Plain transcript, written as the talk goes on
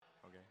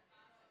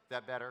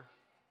that better?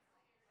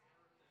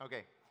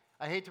 Okay.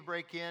 I hate to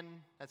break in.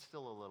 That's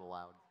still a little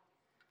loud.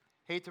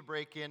 Hate to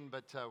break in,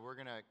 but we're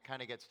going to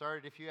kind of get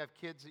started. If you have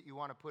kids that you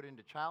want to put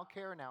into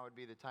childcare, now would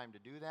be the time to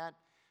do that.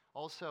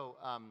 Also,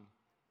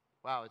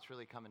 wow, it's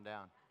really coming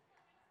down.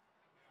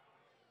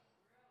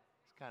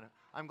 It's kind of.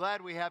 I'm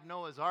glad we have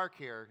Noah's Ark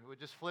here. We'll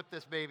just flip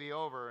this baby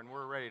over and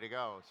we're ready to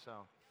go.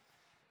 So,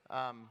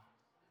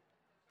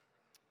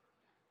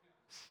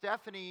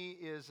 Stephanie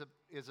is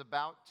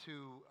about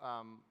to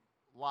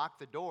lock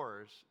the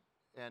doors,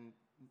 and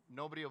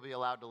nobody will be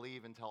allowed to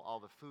leave until all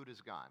the food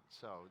is gone.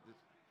 So.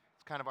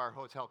 It's kind of our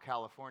Hotel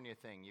California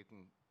thing. You can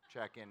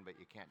check in, but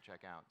you can't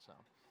check out. So,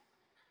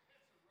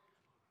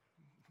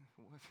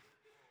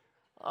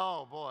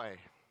 oh boy,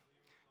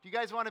 do you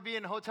guys want to be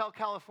in Hotel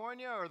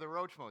California or the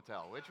Roach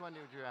Motel? Which one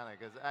would you rather?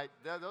 Because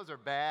those are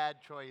bad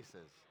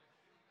choices,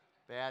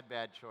 bad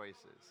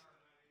choices.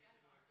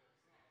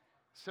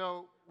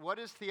 So, what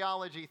is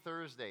Theology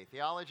Thursday?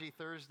 Theology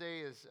Thursday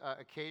is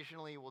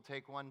occasionally we'll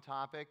take one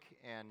topic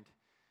and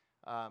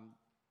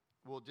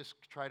we'll just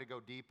try to go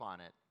deep on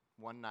it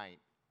one night.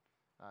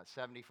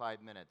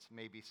 75 minutes,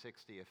 maybe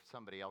 60 if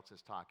somebody else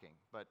is talking.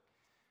 But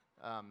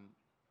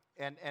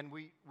and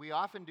we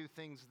often do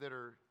things that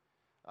are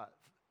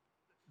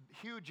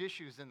huge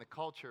issues in the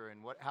culture, and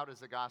how does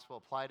the gospel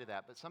apply to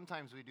that? But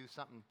sometimes we do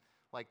something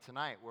like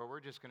tonight, where we're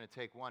just going to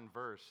take one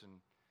verse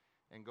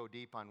and go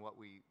deep on what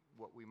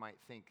we might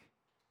think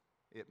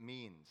it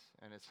means.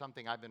 And it's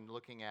something I've been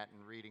looking at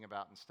and reading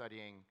about and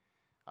studying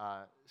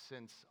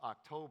since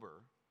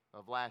October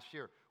of last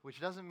year,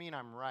 which doesn't mean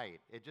I'm right.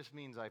 It just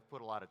means I've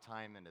put a lot of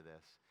time into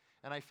this.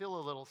 And I feel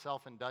a little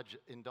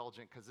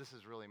self-indulgent because this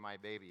is really my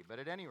baby. But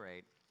at any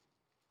rate,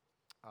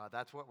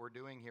 that's what we're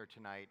doing here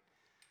tonight.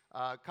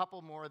 A couple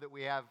more that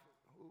we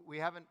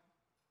haven't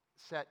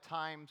set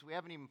times. We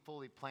haven't even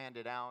fully planned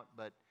it out.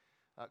 But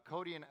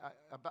Cody and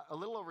about a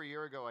little over a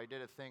year ago, I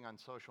did a thing on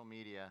social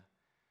media.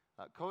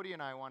 Cody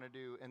and I want to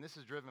do, and this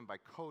is driven by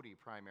Cody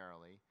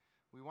primarily,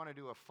 we want to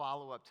do a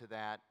follow-up to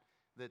that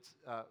that's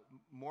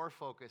more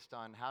focused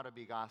on how to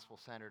be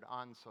gospel-centered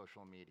on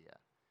social media.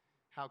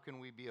 How can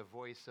we be a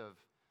voice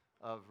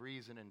of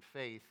reason and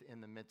faith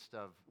in the midst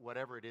of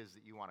whatever it is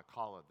that you want to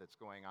call it that's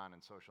going on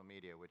in social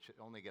media, which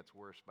only gets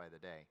worse by the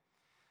day.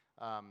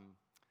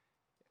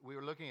 We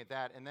were looking at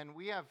that, and then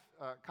we have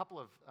a couple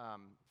of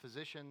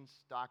physicians,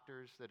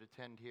 doctors that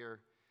attend here,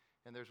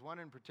 and there's one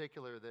in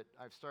particular that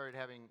I've started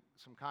having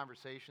some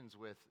conversations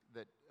with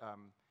that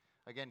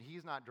again,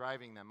 he's not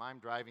driving them, I'm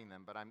driving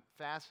them, but I'm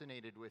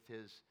fascinated with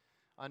his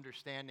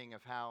understanding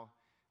of how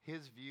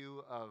his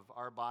view of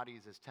our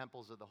bodies as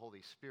temples of the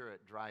Holy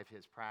Spirit drive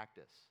his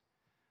practice.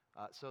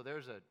 So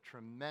there's a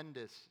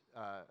tremendous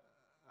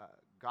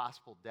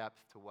gospel depth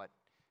to what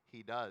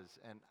he does,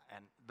 and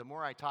the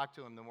more I talk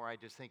to him, the more I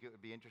just think it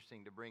would be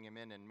interesting to bring him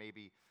in and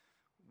maybe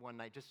one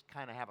night just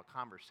kind of have a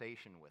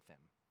conversation with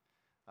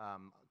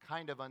him.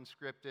 Kind of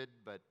unscripted,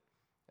 but,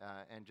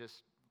 and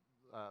just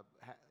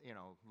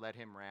let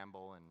him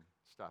ramble and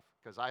stuff,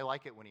 because I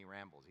like it when he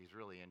rambles. He's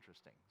really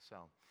interesting.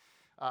 So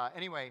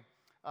anyway,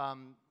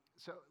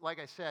 so like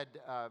I said,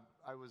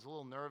 I was a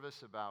little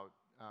nervous about,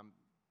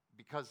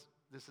 because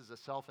this is a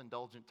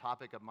self-indulgent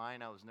topic of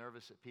mine, I was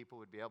nervous that people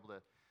would be able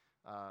to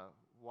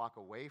walk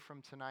away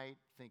from tonight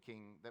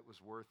thinking that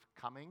was worth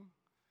coming.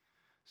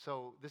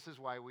 So this is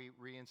why we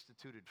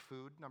reinstituted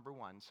food, number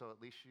one, so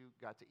at least you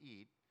got to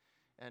eat.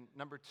 And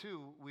number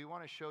two, we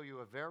want to show you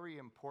a very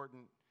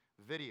important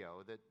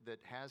video that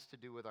has to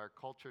do with our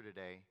culture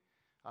today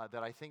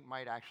that I think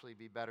might actually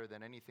be better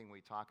than anything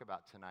we talk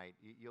about tonight.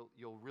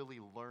 You'll really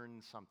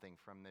learn something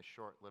from this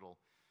short little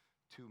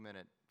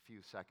 2-minute,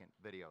 few second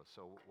video.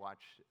 So watch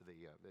the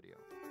video.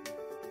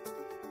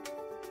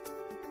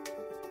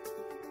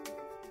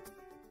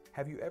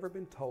 Have you ever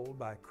been told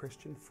by a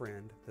Christian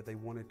friend that they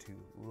wanted to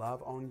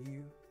love on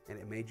you and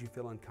it made you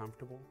feel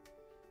uncomfortable?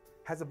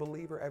 Has a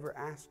believer ever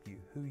asked you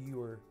who you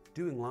were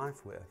doing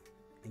life with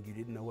and you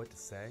didn't know what to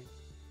say?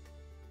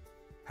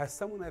 Has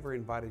someone ever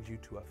invited you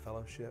to a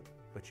fellowship,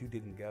 but you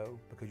didn't go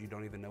because you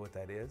don't even know what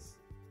that is?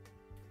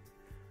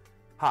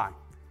 Hi,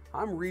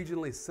 I'm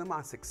regionally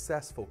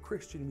semi-successful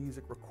Christian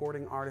music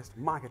recording artist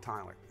Micah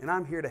Tyler, and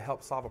I'm here to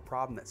help solve a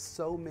problem that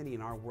so many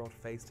in our world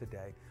face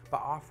today by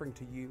offering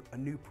to you a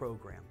new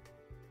program,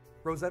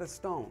 Rosetta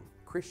Stone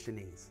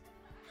Christianese.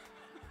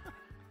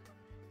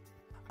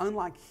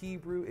 Unlike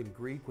Hebrew and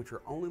Greek, which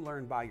are only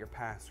learned by your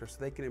pastor so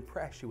they can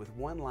impress you with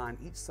one line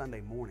each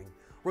Sunday morning,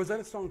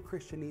 Rosetta Stone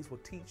Christianese will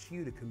teach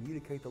you to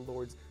communicate the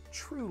Lord's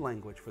true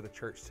language for the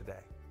church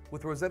today.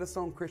 With Rosetta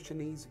Stone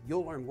Christianese,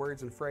 you'll learn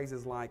words and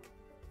phrases like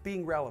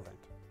being relevant,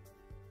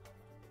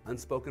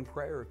 unspoken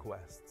prayer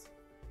requests,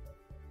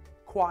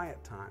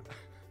 quiet time,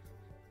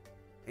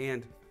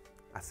 and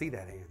I see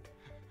that hand.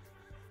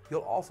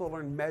 You'll also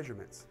learn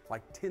measurements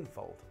like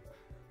 10-fold,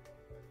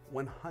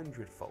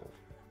 100-fold,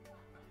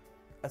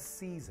 a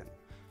season,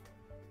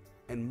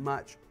 and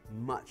much,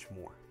 much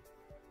more.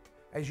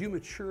 As you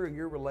mature in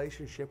your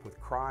relationship with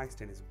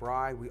Christ and His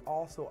bride, we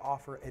also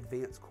offer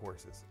advanced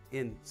courses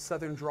in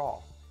Southern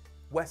drawl,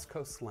 West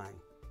Coast slang,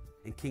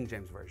 in King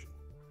James Version.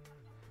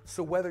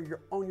 So whether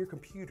you're on your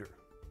computer,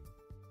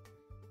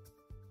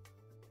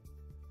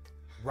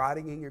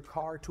 riding in your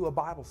car to a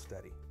Bible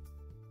study,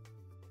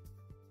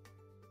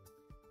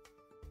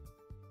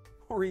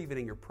 or even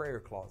in your prayer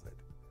closet,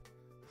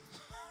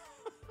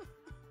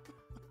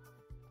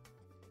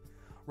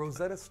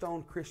 Rosetta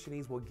Stone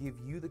Christianese will give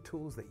you the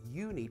tools that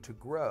you need to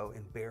grow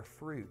and bear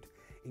fruit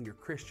in your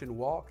Christian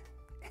walk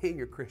and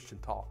your Christian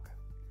talk.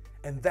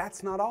 And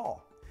that's not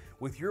all.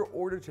 With your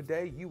order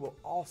today, you will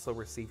also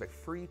receive a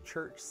free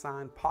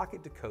church-signed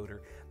pocket decoder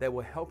that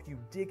will help you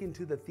dig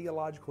into the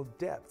theological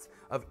depths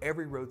of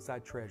every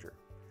roadside treasure.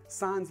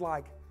 Signs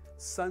like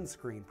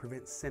sunscreen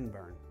prevents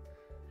sunburn,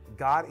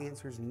 God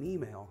answers an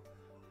email,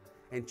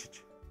 and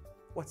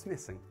what's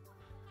missing?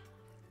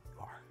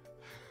 Car.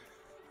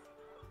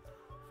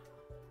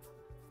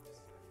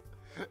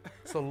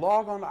 So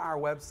log on to our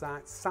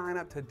website, sign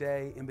up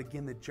today, and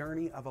begin the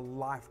journey of a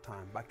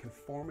lifetime by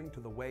conforming to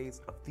the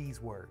ways of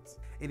these words.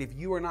 And if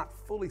you are not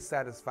fully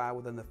satisfied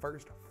within the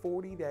first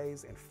 40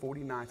 days and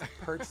 40 nights of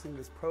purchasing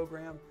this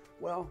program,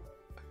 well,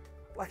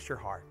 bless your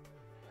heart.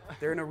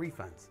 There are no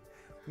refunds.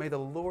 May the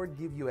Lord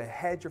give you a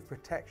hedge of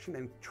protection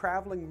and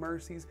traveling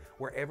mercies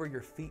wherever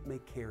your feet may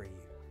carry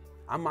you.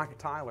 I'm Micah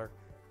Tyler.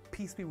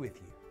 Peace be with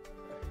you.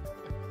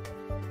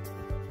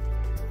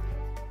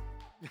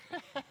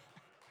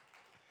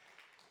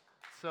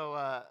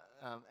 So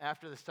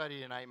after the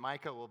study tonight,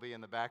 Micah will be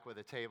in the back with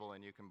a table,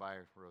 and you can buy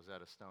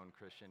Rosetta Stone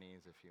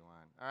Christianese if you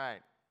want. All right.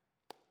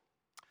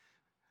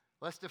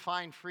 Let's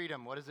define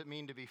freedom. What does it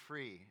mean to be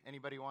free?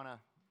 Anybody want to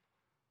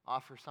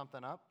offer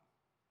something up,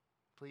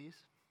 please?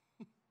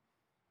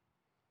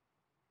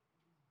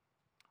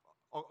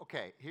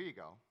 Okay, here you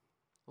go.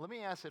 Let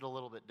me ask it a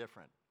little bit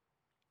different.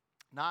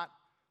 Not,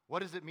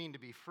 what does it mean to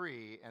be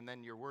free, and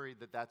then you're worried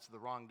that that's the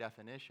wrong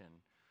definition.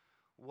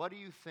 What do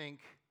you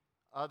think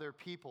other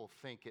people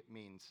think it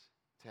means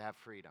to have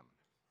freedom?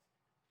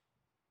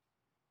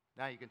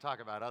 Now you can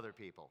talk about other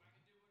people.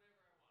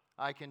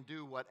 I can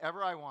do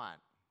whatever I want.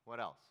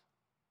 What else?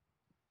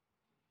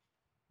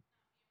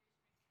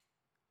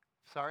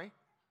 Sorry?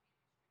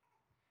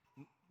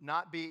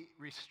 Not be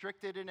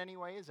restricted in any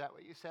way, is that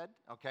what you said?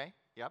 Okay,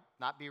 yep.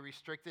 Not be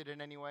restricted in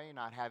any way,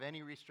 not have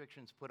any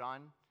restrictions put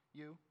on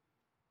you.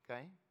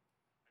 Okay?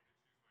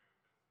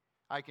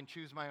 I can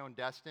choose my own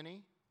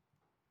destiny.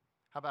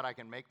 How about I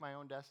can make my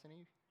own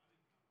destiny?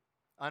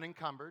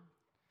 Unencumbered.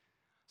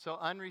 So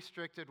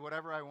unrestricted,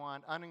 whatever I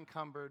want,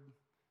 unencumbered.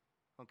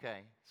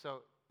 Okay,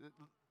 so,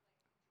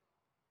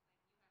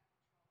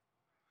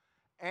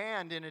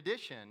 and in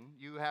addition,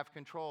 you have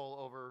control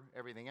over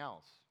everything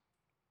else.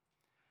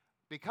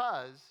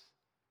 Because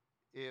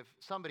if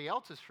somebody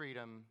else's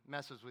freedom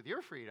messes with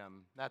your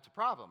freedom, that's a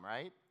problem,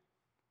 right?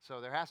 So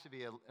there has to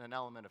be an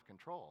element of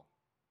control.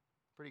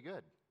 Pretty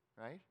good,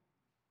 right?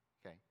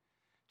 Okay.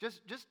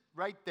 Just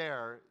right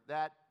there,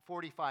 that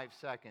 45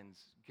 seconds,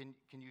 can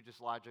you just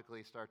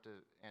logically start to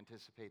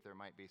anticipate there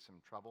might be some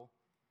trouble?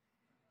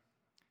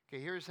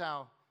 Okay, here's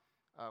how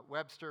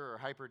Webster or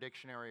Hyper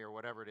Dictionary or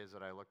whatever it is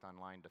that I looked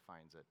online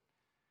defines it.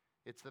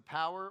 It's the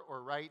power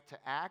or right to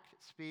act,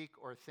 speak,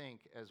 or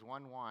think as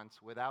one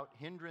wants without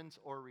hindrance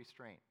or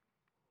restraint.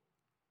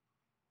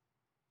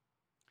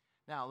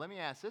 Now, let me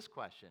ask this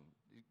question.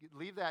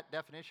 Leave that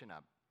definition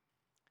up.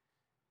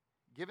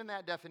 Given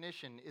that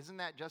definition, isn't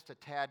that just a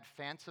tad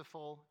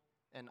fanciful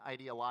and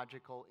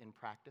ideological in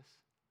practice?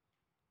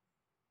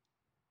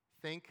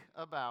 Think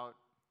about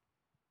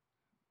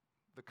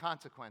the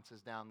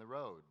consequences down the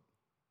road.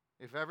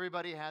 If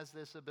everybody has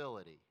this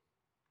ability,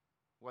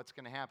 what's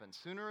going to happen?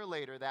 Sooner or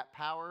later, that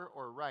power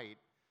or right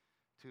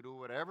to do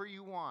whatever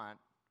you want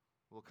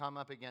will come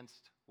up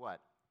against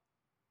what?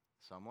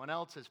 Someone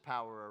else's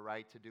power or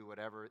right to do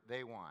whatever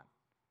they want.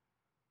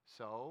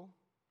 So,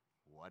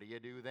 what do you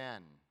do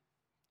then?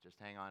 Just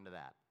hang on to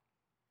that.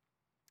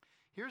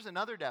 Here's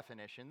another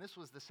definition. This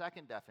was the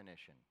second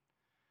definition.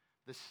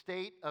 The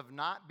state of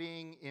not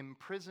being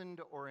imprisoned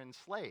or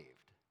enslaved.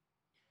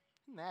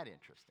 Isn't that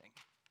interesting?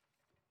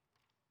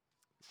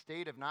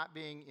 State of not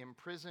being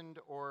imprisoned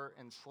or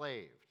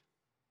enslaved.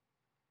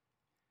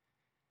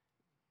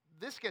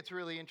 This gets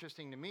really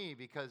interesting to me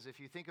because if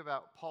you think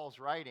about Paul's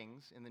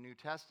writings in the New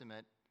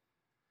Testament,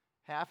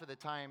 half of the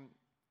time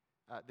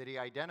that he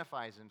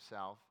identifies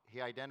himself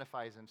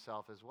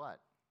as what?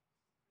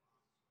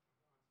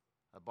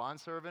 A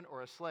bondservant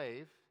or a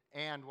slave,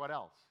 and what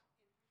else?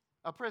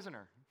 A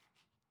prisoner.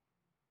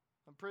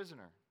 A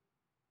prisoner.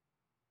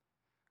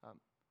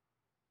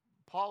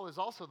 Paul is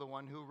also the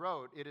one who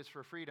wrote, "It is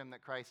for freedom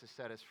that Christ has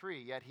set us free,"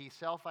 yet he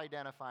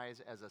self-identifies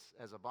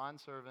as a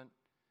bondservant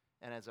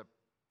and as a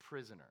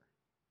prisoner.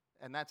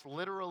 And that's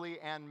literally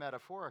and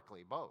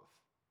metaphorically, both.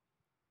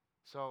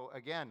 So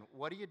again,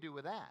 what do you do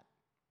with that?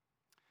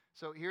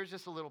 So here's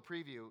just a little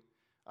preview.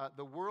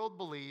 The world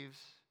believes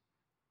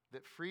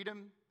that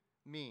freedom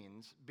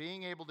means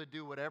being able to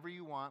do whatever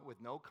you want with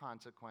no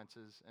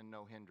consequences and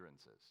no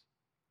hindrances.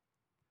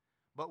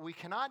 But we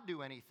cannot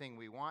do anything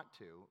we want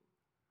to.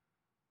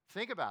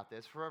 Think about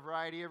this for a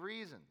variety of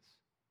reasons.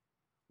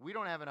 We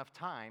don't have enough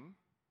time,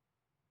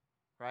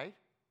 right?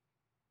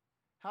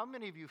 How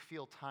many of you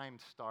feel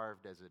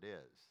time-starved as it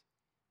is?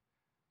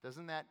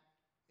 Doesn't that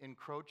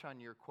encroach on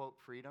your, quote,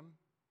 freedom?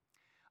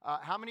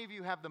 How many of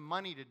you have the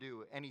money to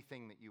do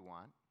anything that you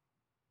want?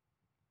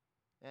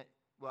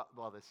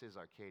 Well, this is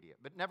Arcadia.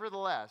 But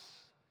nevertheless,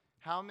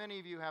 how many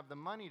of you have the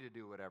money to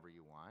do whatever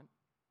you want?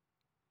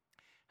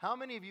 How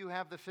many of you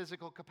have the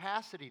physical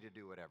capacity to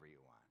do whatever you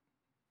want?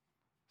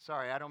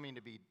 Sorry, I don't mean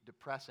to be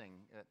depressing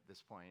at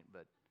this point,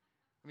 but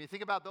I mean,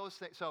 think about those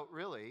things. So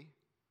really,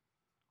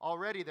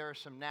 already there are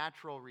some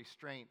natural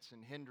restraints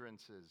and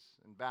hindrances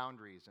and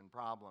boundaries and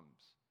problems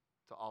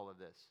to all of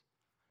this.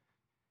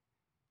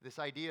 This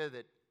idea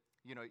that,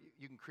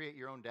 you can create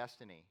your own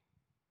destiny.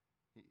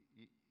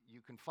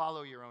 You can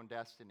follow your own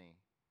destiny.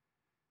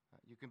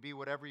 You can be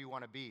whatever you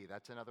want to be.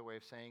 That's another way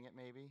of saying it,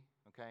 maybe,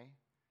 okay?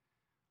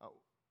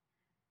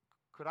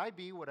 Could I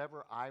be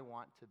whatever I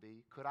want to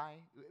be? Could I?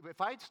 If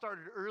I'd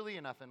started early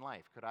enough in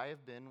life, could I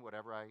have been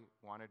whatever I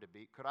wanted to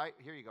be?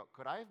 Here you go.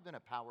 Could I have been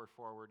a power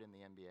forward in the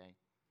NBA?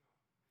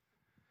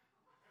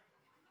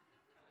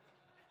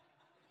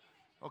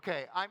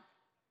 Okay,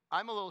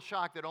 I'm a little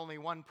shocked that only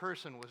one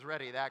person was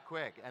ready that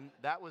quick, and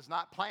that was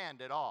not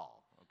planned at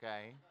all,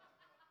 okay?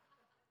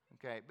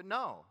 Okay, but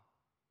no,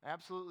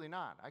 absolutely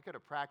not. I could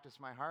have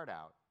practiced my heart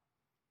out,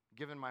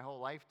 given my whole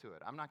life to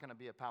it. I'm not going to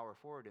be a power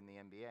forward in the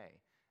NBA.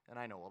 And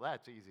I know, well,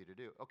 that's easy to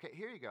do. Okay,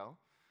 here you go.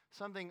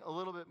 Something a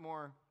little bit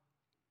more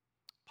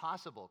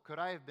possible. Could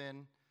I have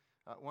been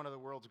one of the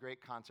world's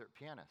great concert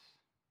pianists?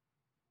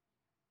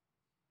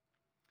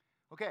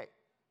 Okay,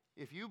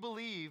 if you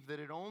believe that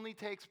it only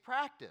takes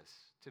practice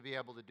to be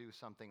able to do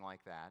something like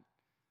that,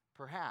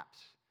 perhaps.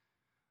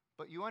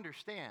 But you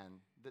understand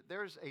that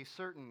there's a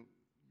certain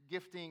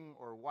gifting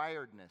or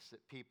wiredness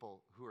that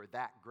people who are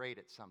that great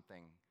at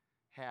something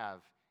have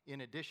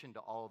in addition to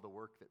all of the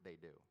work that they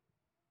do.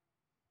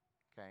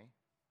 Okay?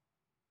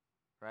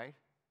 Right?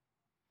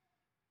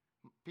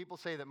 People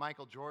say that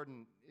Michael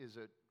Jordan is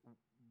a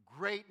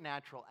great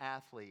natural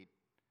athlete,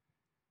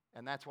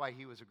 and that's why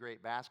he was a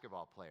great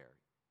basketball player.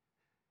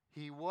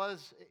 He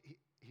was,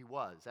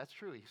 that's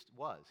true, he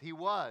was. He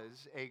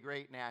was a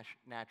great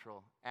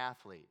natural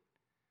athlete.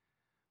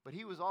 But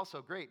he was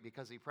also great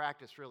because he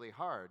practiced really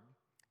hard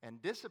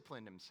and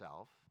disciplined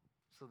himself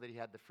so that he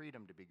had the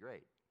freedom to be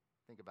great.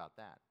 Think about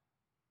that.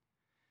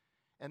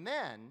 And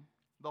then,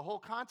 the whole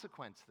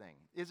consequence thing.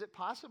 Is it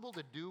possible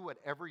to do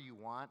whatever you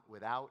want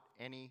without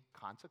any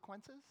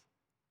consequences?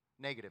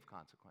 Negative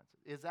consequences.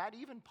 Is that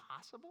even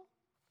possible?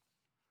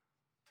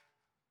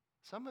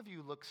 Some of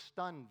you look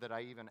stunned that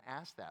I even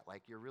asked that,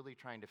 like you're really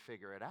trying to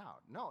figure it out.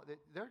 No,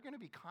 there are going to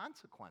be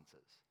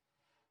consequences,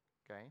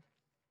 okay?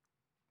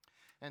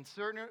 And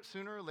sooner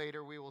or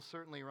later, we will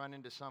certainly run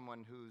into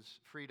someone whose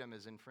freedom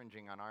is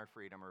infringing on our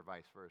freedom or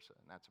vice versa,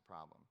 and that's a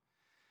problem.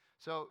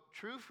 So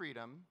true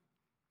freedom,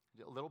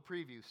 a little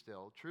preview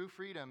still, true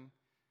freedom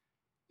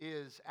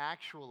is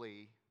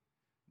actually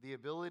the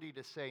ability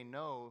to say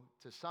no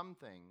to some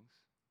things,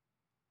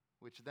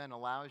 which then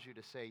allows you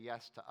to say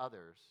yes to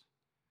others.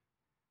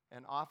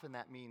 And often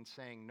that means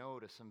saying no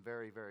to some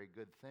very, very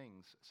good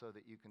things so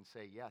that you can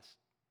say yes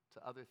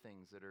to other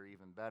things that are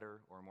even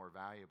better or more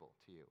valuable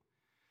to you.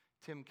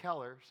 Tim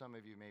Keller, some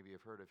of you maybe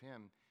have heard of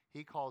him,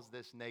 he calls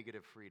this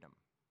negative freedom.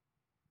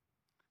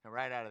 And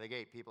right out of the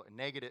gate, people,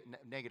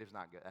 negative's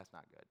not good, that's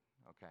not good,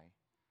 okay?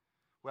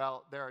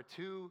 Well, there are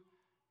two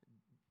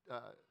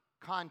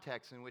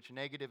contexts in which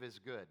negative is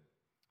good.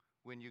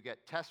 When you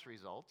get test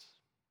results,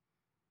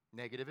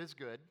 negative is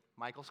good.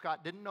 Michael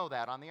Scott didn't know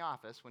that on The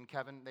Office when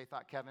they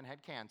thought Kevin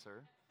had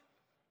cancer,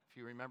 if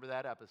you remember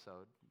that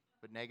episode.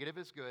 But negative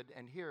is good,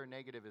 and here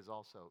negative is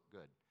also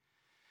good.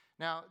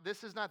 Now,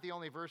 this is not the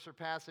only verse or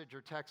passage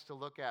or text to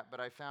look at, but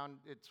I found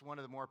it's one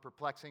of the more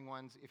perplexing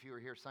ones. If you were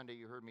here Sunday,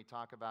 you heard me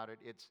talk about it.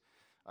 It's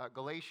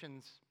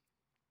Galatians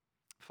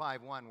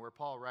 5:1, where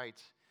Paul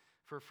writes,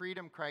 "For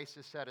freedom Christ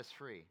has set us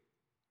free.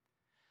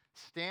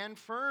 Stand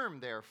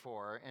firm,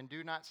 therefore, and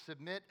do not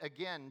submit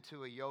again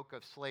to a yoke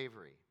of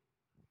slavery."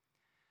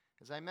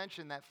 As I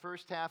mentioned, that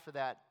first half of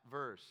that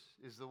verse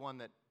is the one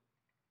that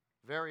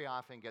very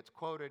often gets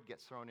quoted,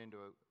 gets thrown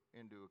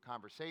into a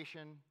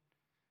conversation.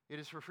 It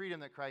is for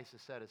freedom that Christ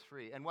has set us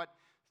free. And what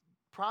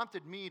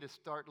prompted me to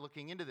start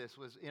looking into this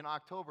was in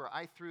October,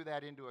 I threw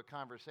that into a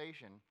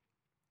conversation,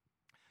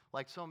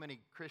 like so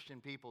many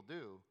Christian people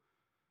do,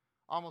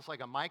 almost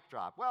like a mic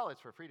drop. Well,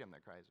 it's for freedom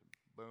that Christ,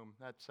 boom,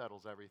 that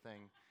settles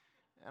everything.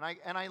 And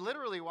I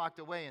literally walked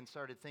away and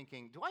started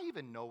thinking, do I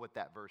even know what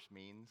that verse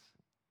means?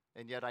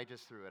 And yet I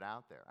just threw it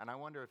out there. And I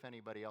wonder if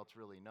anybody else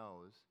really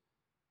knows.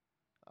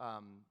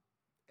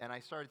 And I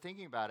started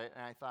thinking about it,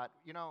 and I thought,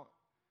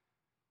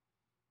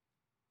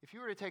 if you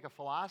were to take a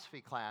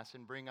philosophy class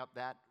and bring up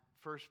that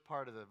first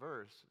part of the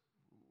verse,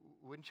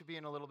 wouldn't you be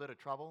in a little bit of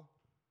trouble?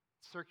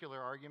 Circular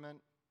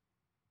argument,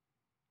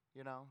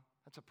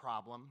 that's a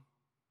problem,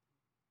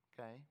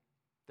 okay?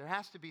 There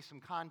has to be some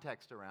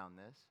context around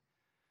this.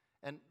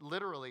 And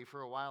literally,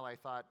 for a while, I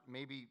thought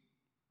maybe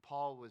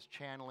Paul was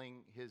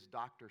channeling his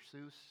Dr.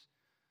 Seuss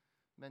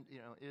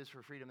It is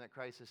for freedom that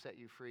Christ has set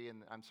you free,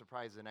 and I'm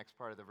surprised the next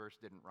part of the verse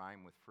didn't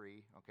rhyme with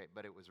free. Okay,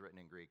 but it was written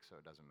in Greek, so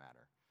it doesn't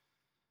matter.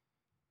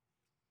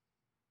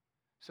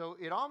 So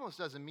it almost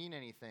doesn't mean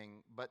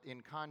anything, but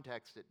in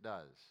context it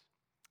does.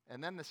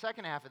 And then the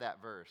second half of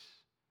that verse,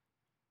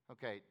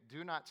 okay,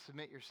 do not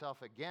submit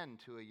yourself again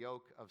to a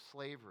yoke of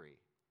slavery.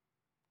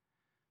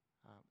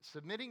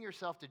 Submitting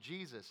yourself to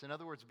Jesus, in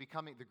other words,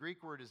 the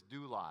Greek word is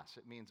doulos.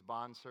 It means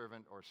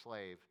bondservant or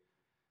slave.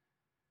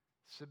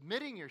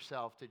 Submitting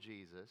yourself to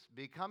Jesus,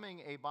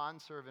 becoming a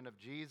bondservant of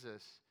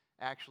Jesus,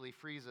 actually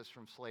frees us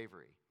from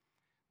slavery.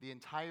 The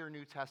entire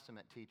New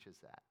Testament teaches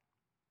that.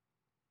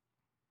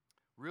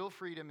 Real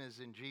freedom is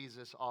in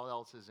Jesus, all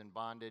else is in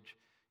bondage.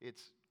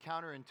 It's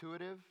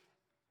counterintuitive.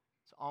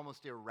 It's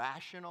almost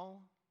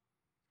irrational.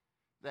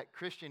 That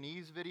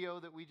Christianese video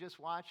that we just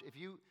watched, if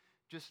you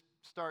just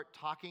start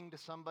talking to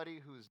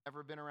somebody who's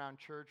never been around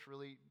church,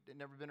 really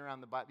never been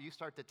around the Bible, you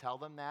start to tell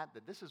them that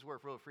this is where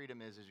real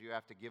freedom is you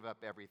have to give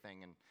up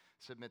everything and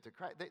submit to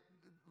Christ.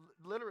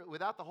 Literally,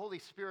 without the Holy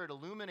Spirit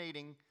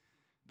illuminating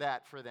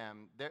that for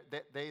them,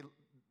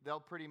 they'll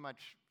pretty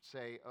much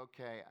say,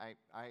 okay,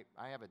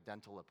 I have a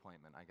dental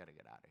appointment. I got to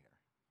get out of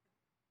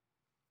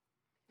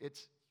here.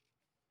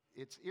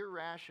 It's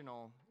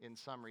irrational in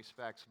some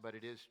respects, but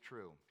it is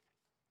true.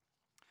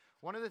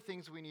 One of the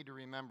things we need to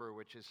remember,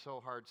 which is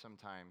so hard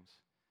sometimes,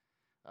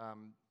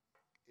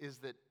 is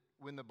that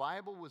when the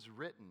Bible was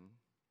written,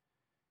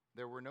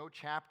 there were no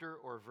chapter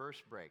or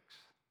verse breaks,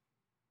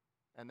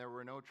 and there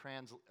were no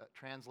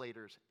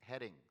translators'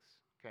 headings.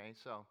 Okay,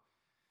 so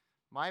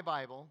my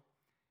Bible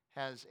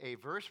has a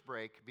verse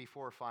break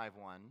before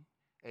 5:1,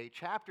 a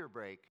chapter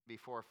break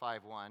before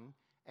 5:1,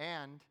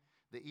 and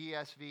the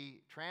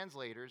ESV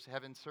translators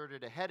have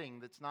inserted a heading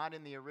that's not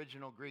in the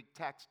original Greek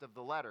text of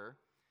the letter.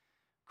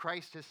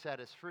 Christ has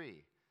set us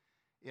free.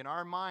 In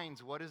our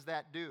minds, what does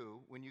that do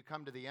when you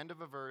come to the end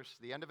of a verse,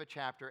 the end of a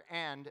chapter,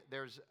 and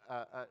there's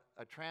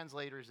a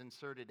translator's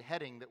inserted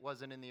heading that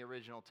wasn't in the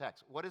original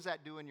text? What does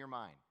that do in your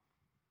mind?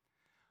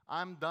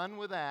 I'm done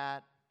with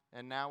that,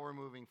 and now we're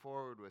moving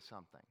forward with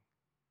something.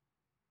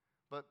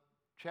 But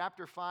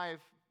chapter 5,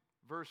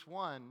 verse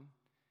 1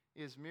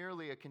 is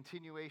merely a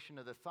continuation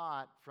of the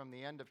thought from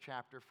the end of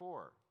chapter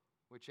 4,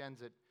 which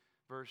ends at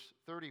verse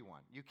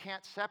 31. You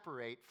can't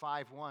separate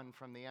 5:1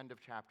 from the end of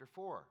chapter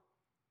 4.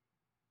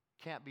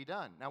 Can't be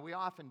done. Now, we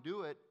often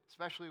do it,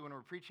 especially when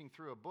we're preaching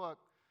through a book.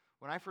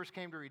 When I first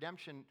came to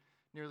Redemption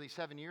nearly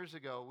 7 years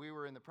ago, we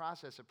were in the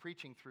process of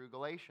preaching through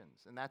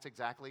Galatians. And that's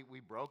exactly, we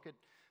broke at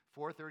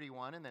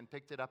 4:31 and then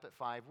picked it up at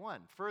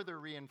 5:1, further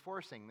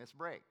reinforcing this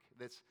break,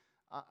 this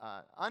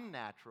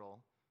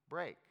unnatural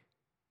break.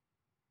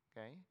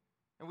 Okay?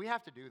 And we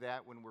have to do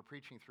that when we're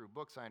preaching through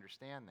books, I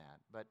understand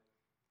that.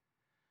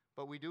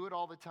 But we do it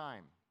all the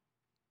time.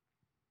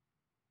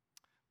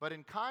 But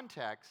in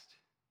context,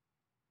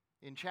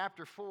 in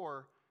chapter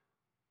 4,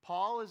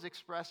 Paul is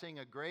expressing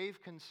a grave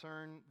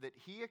concern that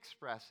he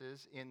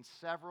expresses in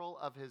several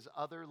of his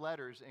other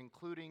letters,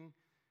 including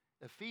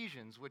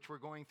Ephesians, which we're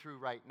going through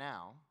right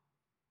now.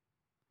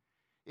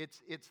 It's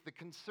the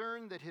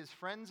concern that his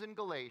friends in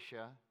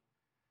Galatia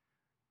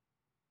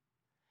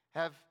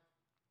have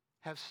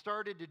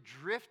started to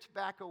drift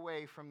back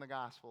away from the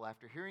gospel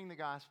after hearing the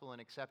gospel and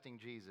accepting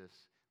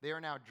Jesus. They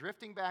are now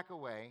drifting back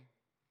away,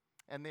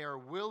 and they are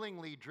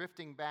willingly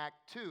drifting back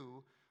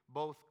to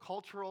both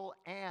cultural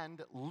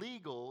and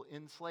legal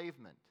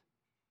enslavement.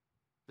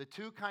 The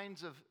two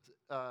kinds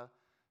of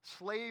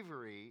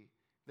slavery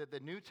that the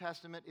New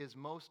Testament is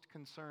most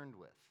concerned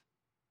with.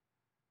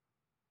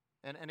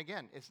 And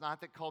again, it's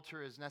not that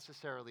culture is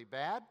necessarily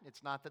bad.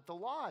 It's not that the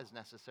law is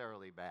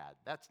necessarily bad.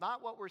 That's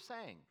not what we're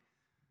saying.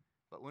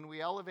 But when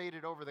we elevate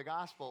it over the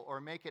gospel or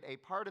make it a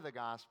part of the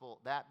gospel,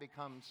 that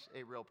becomes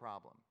a real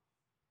problem.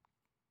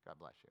 God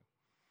bless you.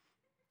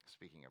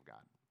 Speaking of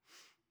God.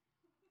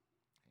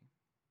 Okay.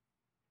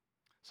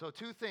 So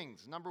 2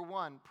 things. Number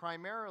 1,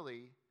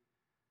 primarily,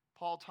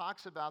 Paul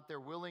talks about their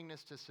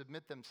willingness to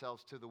submit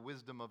themselves to the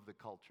wisdom of the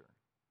culture.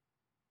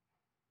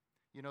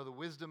 You know, the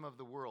wisdom of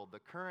the world, the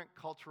current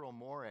cultural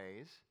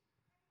mores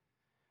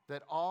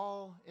that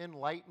all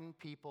enlightened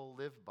people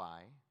live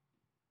by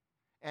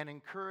and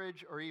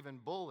encourage or even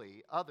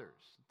bully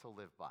others to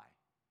live by.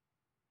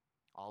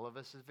 All of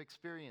us have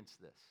experienced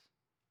this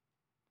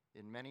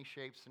in many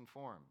shapes and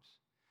forms.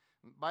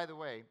 By the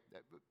way,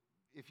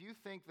 if you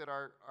think that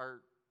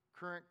our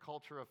current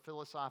culture of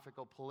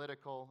philosophical,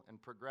 political,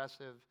 and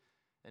progressive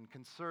and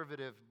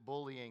conservative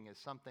bullying is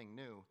something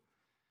new,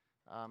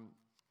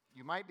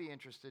 you might be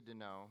interested to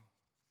know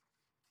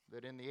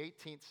that in the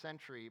 18th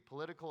century,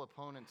 political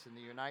opponents in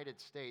the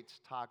United States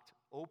talked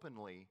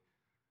openly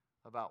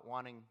about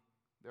wanting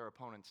their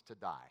opponents to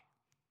die.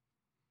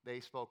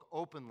 They spoke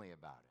openly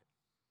about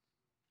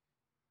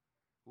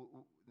it.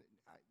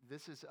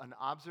 This is an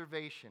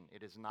observation.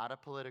 It is not a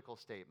political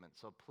statement,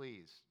 so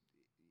please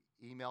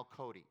email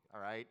Cody,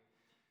 all right?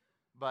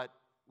 But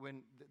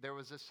when there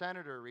was a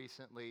senator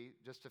recently,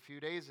 just a few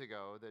days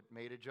ago, that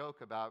made a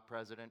joke about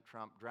President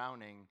Trump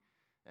drowning,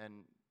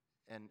 and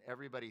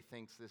everybody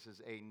thinks this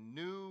is a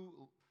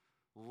new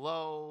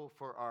low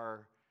for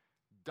our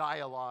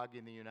dialogue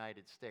in the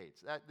United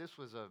States. This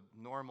was a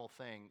normal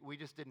thing. We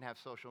just didn't have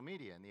social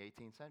media in the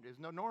 18th century. It was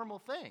no normal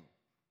thing.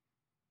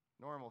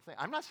 Normal thing.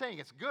 I'm not saying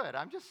it's good.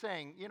 I'm just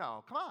saying,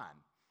 come on.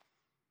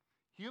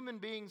 Human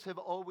beings have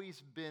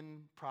always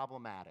been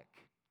problematic,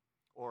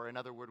 or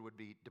another word would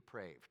be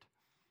depraved.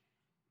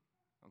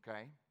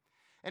 Okay?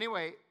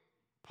 Anyway,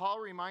 Paul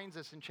reminds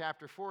us in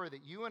chapter 4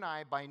 that you and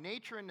I, by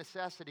nature and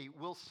necessity,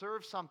 will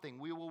serve something.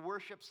 We will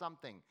worship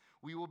something.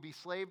 We will be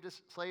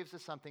slaves to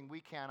something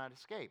we cannot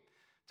escape.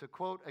 To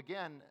quote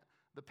again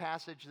the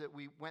passage that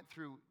we went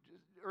through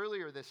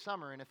earlier this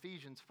summer in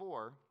Ephesians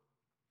 4,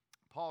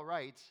 Paul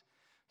writes,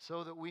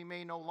 so that we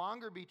may no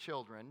longer be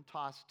children,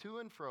 tossed to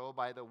and fro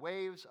by the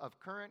waves of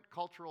current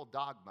cultural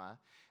dogma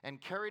and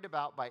carried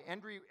about by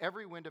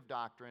every wind of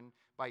doctrine,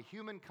 by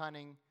human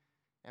cunning,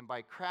 and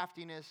by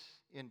craftiness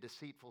in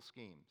deceitful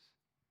schemes.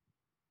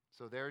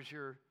 So there's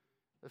your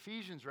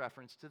Ephesians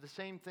reference to the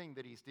same thing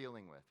that he's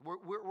dealing with.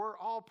 We're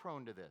all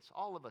prone to this.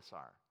 All of us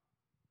are.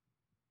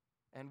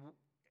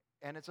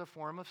 And it's a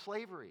form of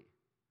slavery.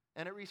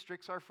 And it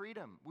restricts our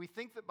freedom. We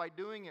think that by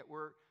doing it,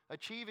 we're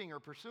achieving or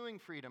pursuing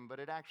freedom, but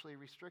it actually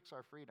restricts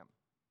our freedom.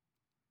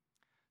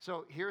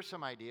 So here's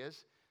some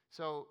ideas.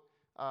 So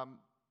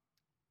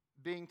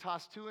being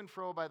tossed to and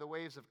fro by the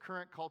waves of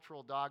current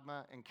cultural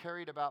dogma and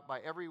carried about by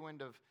every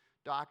wind of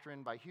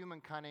doctrine, by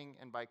human cunning,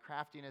 and by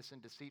craftiness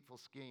and deceitful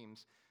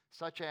schemes,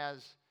 such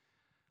as,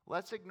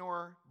 let's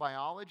ignore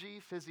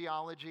biology,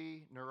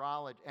 physiology,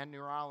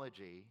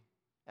 neurology,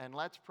 and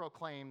let's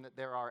proclaim that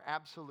there are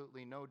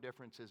absolutely no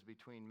differences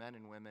between men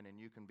and women, and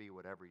you can be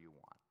whatever you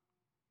want.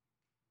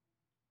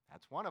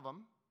 That's one of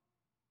them.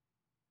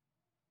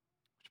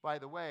 Which, by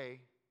the way,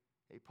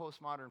 a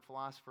postmodern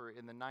philosopher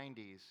in the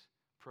 90s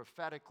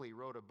prophetically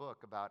wrote a book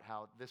about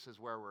how this is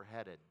where we're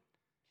headed.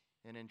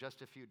 And in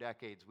just a few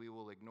decades, we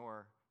will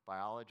ignore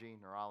biology,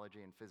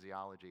 neurology, and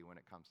physiology when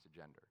it comes to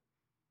gender.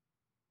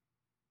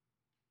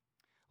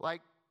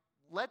 Like,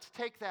 let's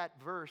take that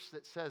verse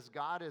that says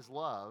God is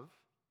love,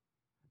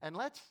 and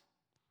let's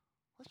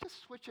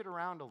just switch it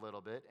around a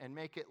little bit and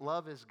make it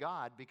love is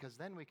God, because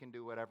then we can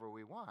do whatever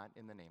we want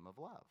in the name of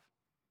love.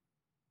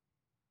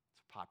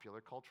 It's a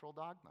popular cultural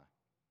dogma.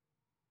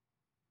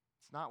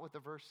 It's not what the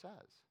verse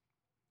says.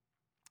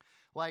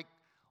 Like,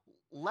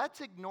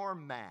 let's ignore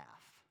math,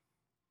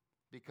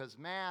 because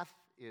math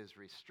is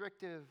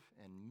restrictive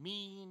and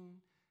mean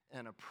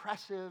and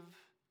oppressive.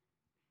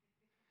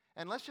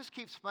 And let's just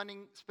keep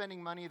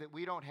spending money that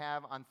we don't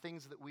have on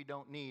things that we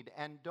don't need.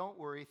 And don't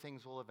worry,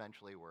 things will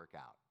eventually work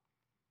out.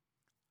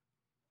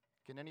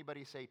 Can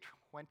anybody say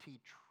 20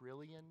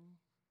 trillion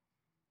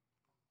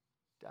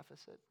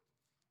deficit?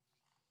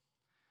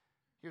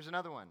 Here's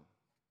another one.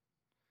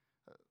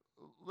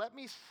 Let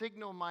me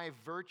signal my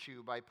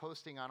virtue by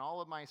posting on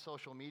all of my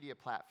social media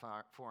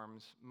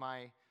platforms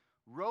my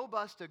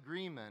robust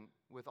agreement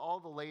with all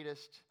the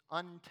latest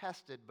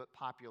untested but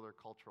popular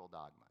cultural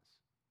dogmas.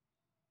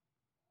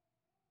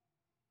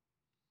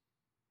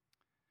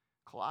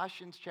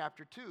 Colossians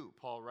chapter 2,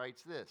 Paul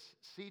writes this,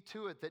 see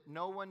to it that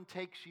no one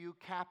takes you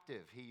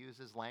captive. He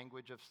uses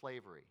language of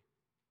slavery,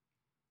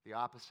 the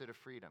opposite of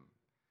freedom.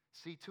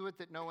 See to it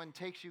that no one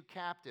takes you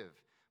captive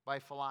by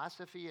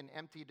philosophy and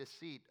empty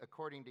deceit,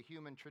 according to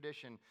human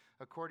tradition,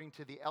 according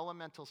to the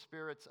elemental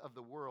spirits of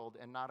the world,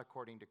 and not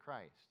according to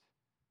Christ.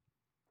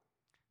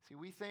 See,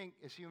 we think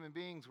as human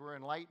beings we're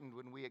enlightened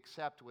when we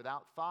accept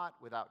without thought,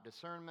 without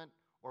discernment,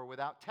 or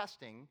without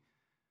testing.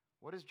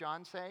 What does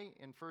John say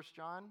in 1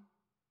 John?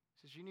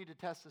 He says you need to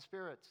test the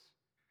spirits.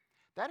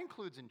 That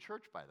includes in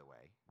church, by the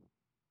way.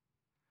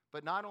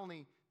 But not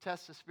only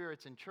test the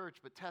spirits in church,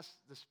 but test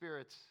the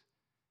spirits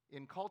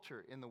in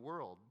culture, in the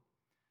world.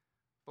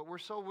 But we're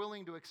so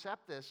willing to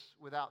accept this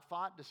without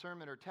thought,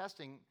 discernment, or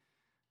testing,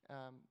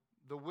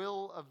 the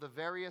will of the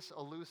various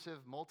elusive,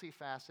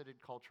 multifaceted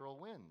cultural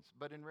winds.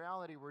 But in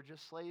reality, we're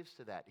just slaves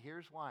to that.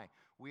 Here's why.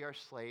 We are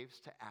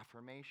slaves to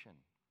affirmation.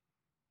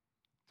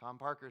 Tom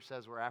Parker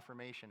says we're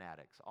affirmation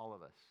addicts, all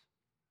of us.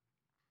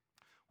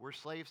 We're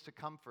slaves to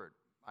comfort.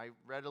 I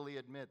readily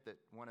admit that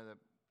one of the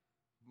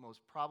most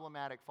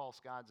problematic false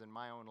gods in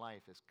my own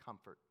life is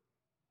comfort.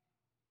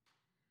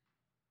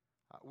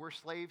 We're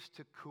slaves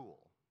to cool.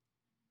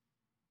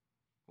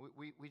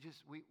 We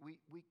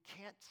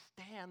can't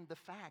stand the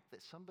fact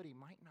that somebody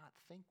might not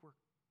think we're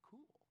cool.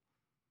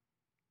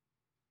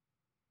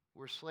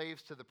 We're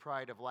slaves to the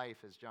pride of life,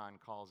 as John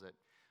calls it.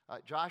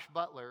 Josh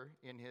Butler,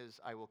 in his,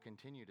 I will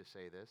continue to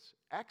say this,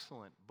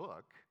 excellent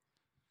book,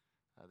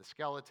 The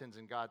Skeletons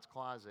in God's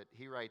Closet,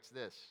 he writes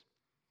this,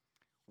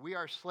 we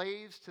are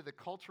slaves to the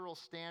cultural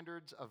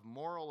standards of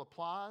moral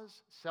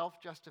applause,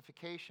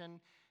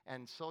 self-justification,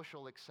 and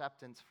social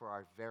acceptance for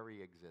our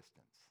very existence.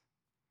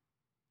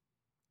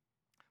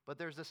 But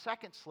there's a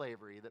second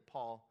slavery that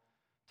Paul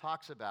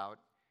talks about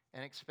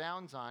and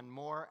expounds on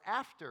more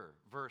after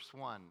verse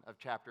 1 of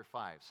chapter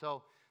 5.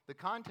 So the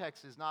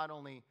context is not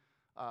only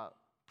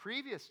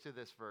previous to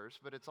this verse,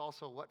 but it's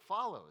also what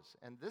follows.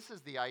 And this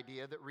is the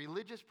idea that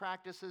religious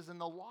practices and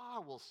the law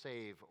will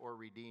save or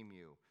redeem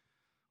you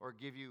or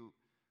give you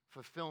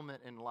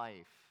fulfillment in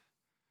life,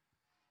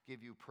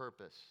 give you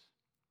purpose.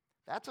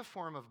 That's a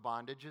form of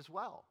bondage as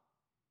well.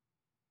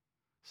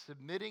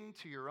 Submitting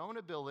to your own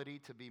ability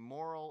to be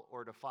moral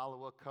or to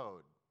follow a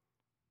code.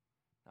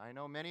 Now, I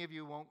know many of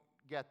you won't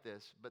get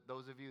this, but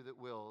those of you that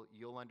will,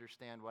 you'll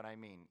understand what I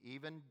mean.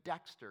 Even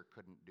Dexter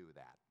couldn't do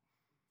that.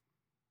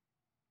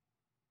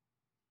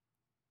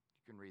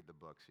 You can read the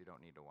books, you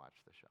don't need to watch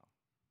the show.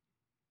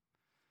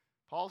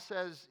 Paul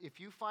says, if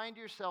you find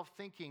yourself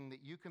thinking that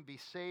you can be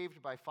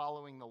saved by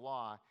following the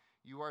law,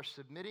 you are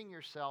submitting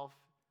yourself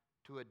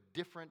to a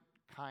different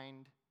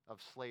kind of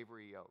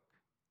slavery yoke.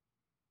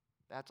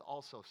 That's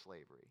also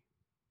slavery.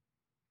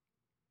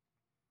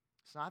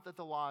 It's not that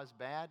the law is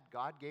bad.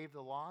 God gave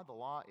the law. The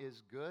law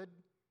is good.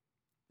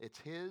 It's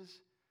His,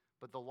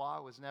 but the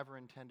law was never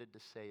intended to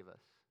save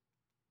us.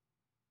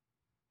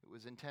 It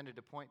was intended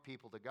to point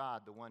people to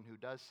God, the one who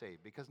does save,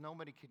 because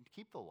nobody can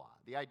keep the law.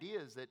 The idea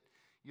is that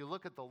you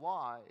look at the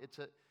law,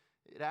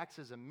 it acts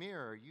as a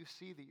mirror. You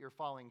see that you're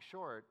falling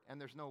short, and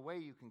there's no way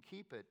you can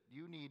keep it.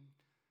 You need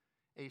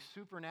a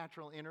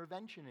supernatural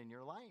intervention in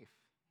your life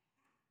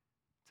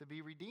to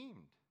be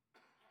redeemed.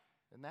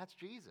 And that's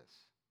Jesus.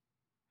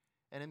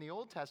 And in the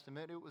Old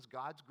Testament, it was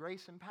God's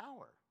grace and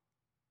power.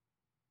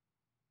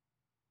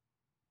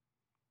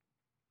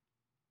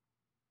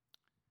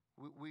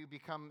 We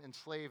become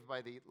enslaved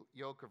by the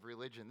yoke of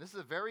religion. This is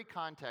the very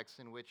context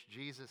in which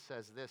Jesus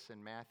says this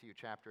in Matthew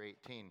chapter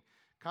 18.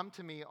 Come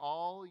to me,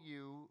 all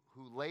you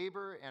who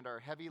labor and are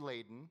heavy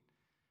laden,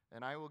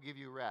 and I will give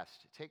you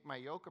rest. Take my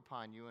yoke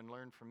upon you and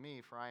learn from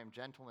me, for I am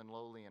gentle and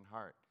lowly in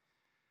heart.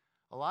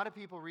 A lot of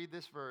people read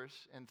this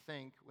verse and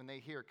think, when they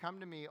hear, come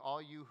to me,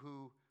 all you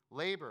who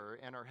labor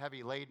and are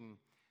heavy laden,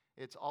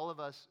 it's all of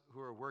us who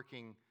are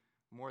working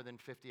more than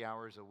 50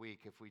 hours a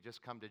week. If we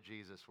just come to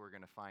Jesus, we're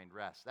going to find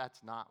rest. That's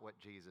not what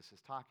Jesus is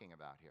talking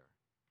about here.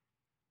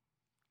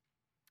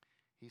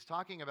 He's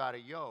talking about a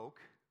yoke,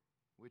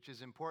 which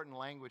is important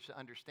language to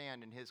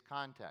understand in his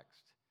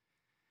context.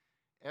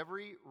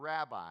 Every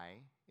rabbi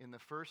in the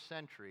first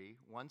century,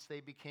 once they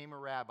became a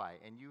rabbi,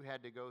 and you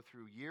had to go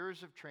through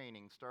years of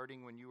training,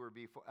 starting when you were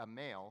a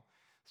male,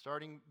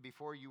 starting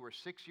before you were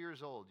 6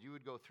 years old, you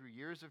would go through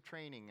years of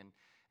training, and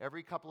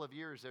every couple of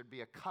years there'd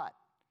be a cut.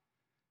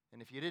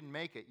 And if you didn't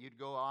make it, you'd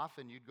go off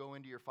and you'd go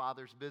into your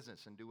father's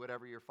business and do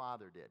whatever your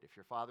father did. If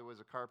your father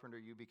was a carpenter,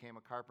 you became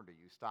a carpenter.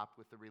 You stopped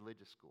with the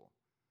religious school.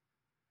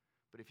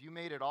 But if you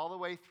made it all the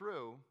way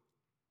through,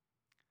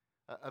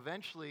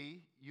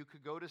 eventually you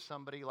could go to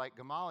somebody like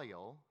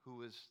Gamaliel, who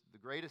was the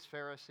greatest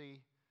Pharisee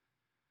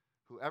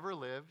who ever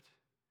lived.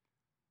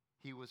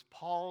 He was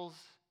Paul's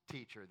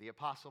teacher, the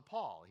Apostle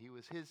Paul. He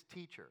was his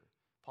teacher.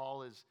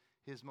 Paul is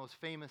his most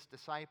famous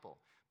disciple.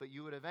 But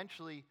you would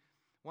eventually,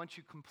 once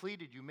you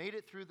completed, you made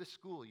it through the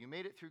school, you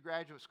made it through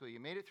graduate school, you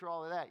made it through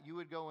all of that, you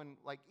would go and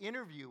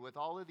interview with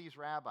all of these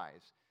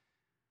rabbis.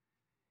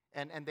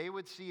 And they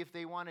would see if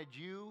they wanted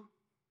you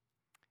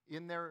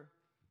in their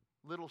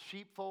little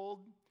sheepfold,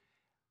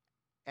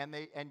 and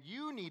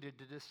you needed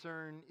to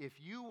discern if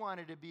you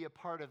wanted to be a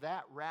part of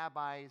that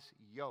rabbi's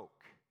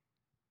yoke.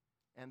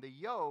 And the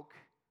yoke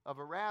of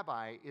a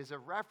rabbi is a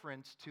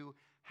reference to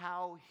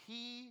how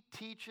he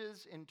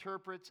teaches,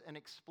 interprets, and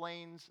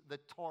explains the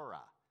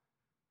Torah,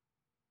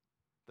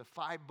 the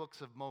 5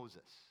 books of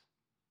Moses.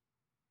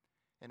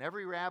 And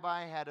every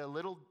rabbi had a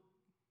little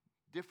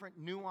different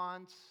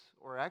nuance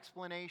or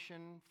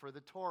explanation for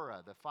the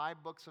Torah, the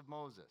 5 books of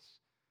Moses: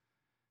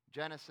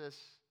 Genesis,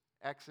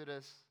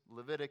 Exodus,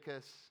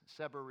 Leviticus,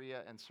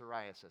 Sebaria, and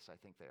Siraisis, I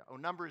think they are. Oh,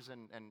 Numbers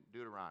and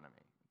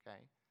Deuteronomy, okay?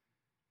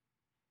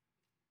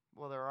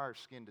 Well, there are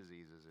skin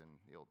diseases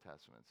in the Old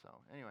Testament, so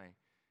anyway.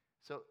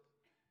 So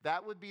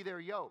that would be their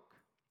yoke.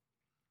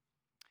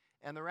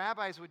 And the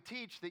rabbis would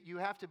teach that you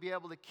have to be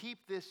able to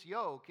keep this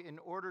yoke in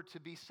order to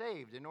be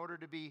saved, in order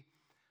to be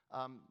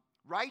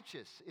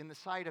righteous in the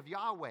sight of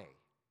Yahweh,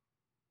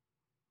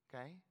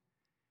 okay?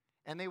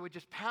 And they would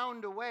just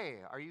pound away.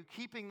 Are you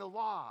keeping the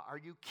law? Are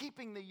you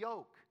keeping the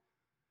yoke?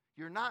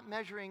 You're not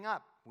measuring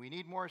up. We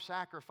need more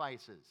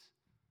sacrifices.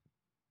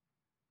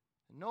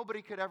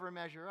 Nobody could ever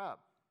measure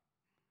up.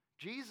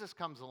 Jesus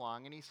comes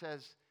along and he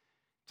says,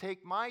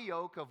 take my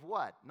yoke of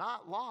what?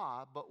 Not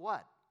law, but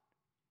what?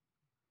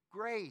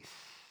 Grace.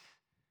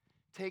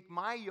 Take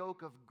my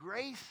yoke of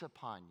grace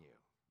upon you,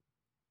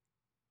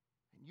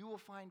 and you will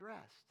find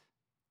rest.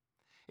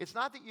 It's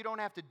not that you don't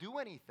have to do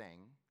anything.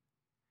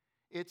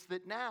 It's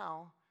that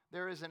now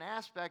there is an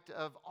aspect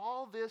of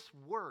all this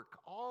work,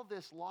 all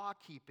this law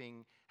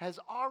keeping has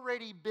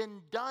already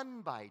been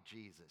done by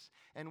Jesus,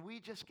 and we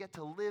just get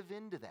to live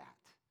into that.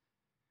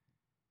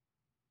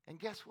 And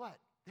guess what?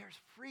 There's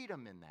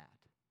freedom in that.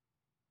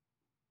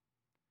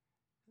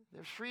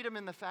 There's freedom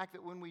in the fact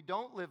that when we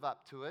don't live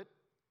up to it,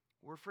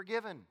 we're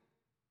forgiven.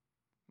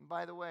 And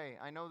by the way,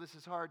 I know this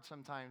is hard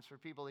sometimes for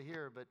people to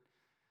hear, but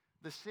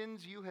the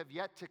sins you have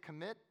yet to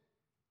commit,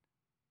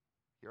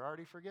 you're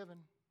already forgiven.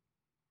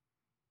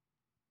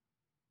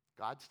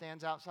 God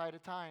stands outside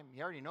of time.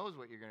 He already knows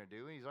what you're going to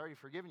do, and he's already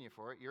forgiven you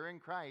for it. You're in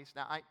Christ.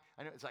 Now, I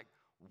know it's like,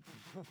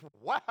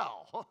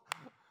 wow.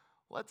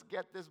 let's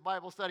get this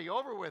Bible study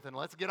over with and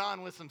let's get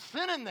on with some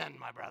sinning then,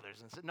 my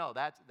brothers. And no,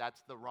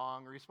 that's the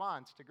wrong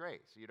response to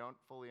grace. You don't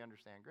fully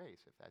understand grace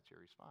if that's your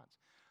response.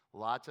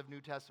 Lots of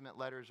New Testament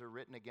letters are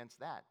written against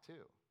that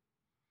too,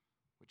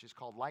 which is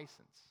called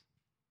license.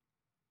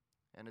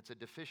 And it's a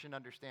deficient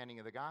understanding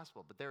of the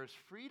gospel. But there is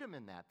freedom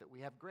in that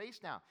we have grace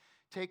now.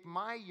 Take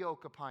my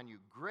yoke upon you,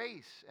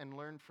 grace, and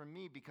learn from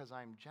me because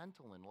I'm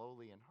gentle and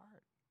lowly in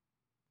heart.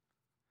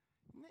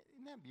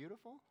 Isn't that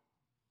beautiful?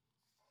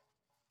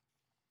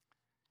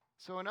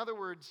 So in other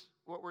words,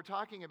 what we're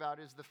talking about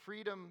is the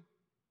freedom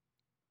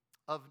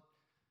of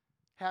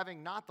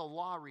having not the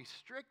law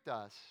restrict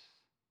us,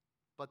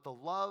 but the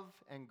love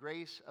and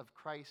grace of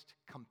Christ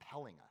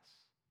compelling us.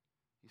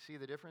 You see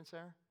the difference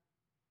there?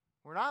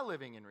 We're not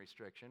living in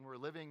restriction. We're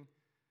living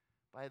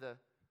by the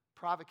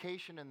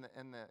provocation and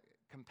the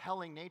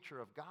compelling nature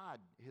of God,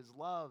 His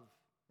love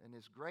and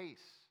His grace.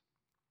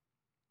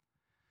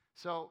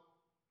 So,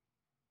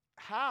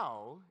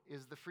 how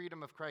is the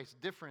freedom of Christ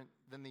different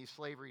than these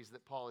slaveries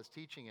that Paul is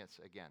teaching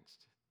against?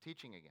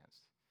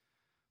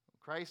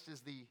 Christ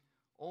is the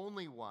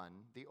only one,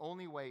 the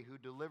only way who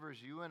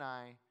delivers you and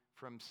I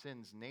from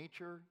sin's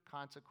nature,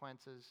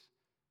 consequences,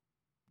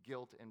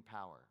 guilt, and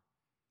power.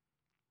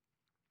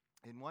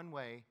 In one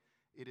way,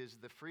 it is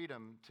the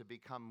freedom to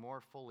become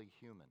more fully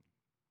human.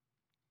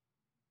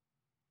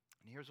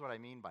 And here's what I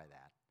mean by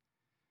that.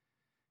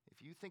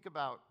 If you think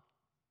about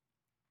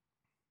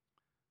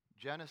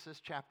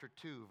Genesis chapter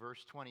 2,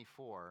 verse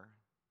 24,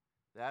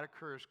 that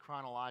occurs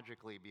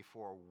chronologically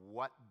before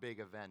what big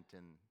event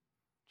in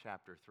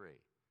chapter 3?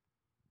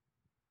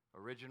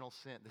 Original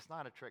sin. This is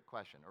not a trick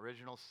question.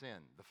 Original sin,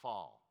 the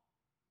fall.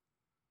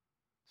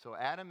 So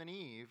Adam and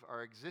Eve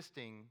are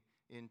existing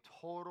in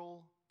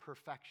total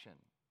perfection,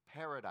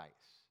 paradise.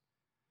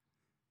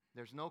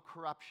 There's no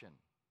corruption.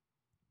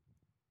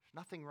 There's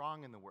nothing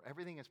wrong in the world.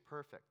 Everything is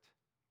perfect,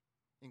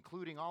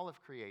 including all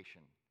of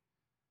creation.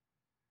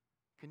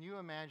 Can you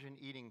imagine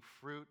eating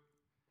fruit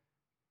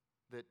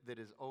that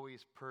is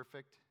always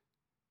perfect?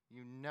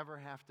 You never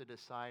have to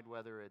decide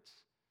whether it's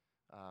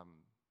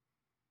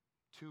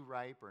too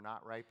ripe or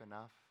not ripe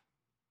enough.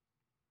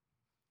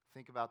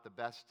 Think about the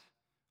best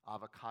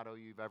avocado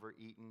you've ever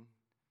eaten.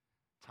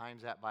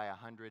 Times that by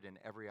 100, and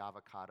every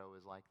avocado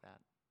is like that.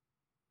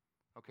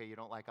 Okay, you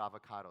don't like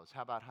avocados.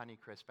 How about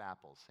Honeycrisp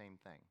apples? Same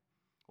thing.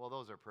 Well,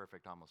 those are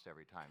perfect almost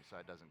every time, so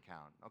it doesn't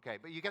count. Okay,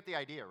 but you get the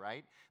idea,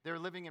 right? They're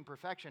living in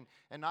perfection.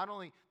 And not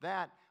only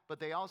that,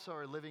 but they also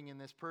are living in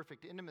this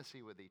perfect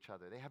intimacy with each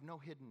other. They have no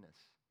hiddenness.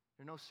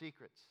 There are no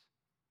secrets.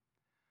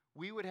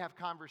 We would have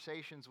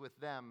conversations with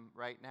them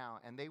right now,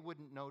 and they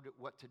wouldn't know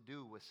what to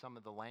do with some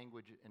of the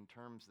language and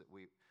terms that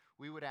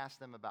we would ask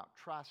them about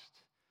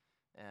trust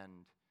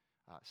and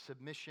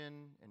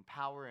submission and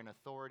power and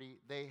authority.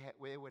 They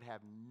would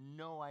have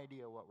no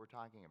idea what we're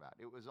talking about.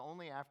 It was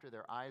only after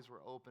their eyes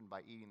were opened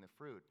by eating the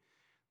fruit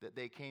that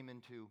they came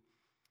into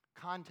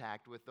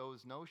contact with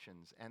those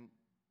notions, and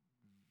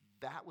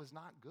that was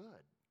not good.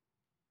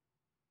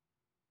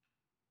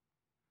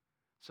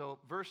 So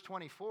verse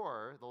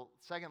 24, the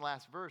second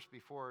last verse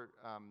before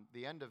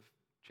the end of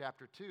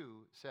chapter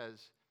 2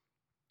 says,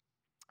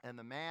 "And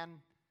the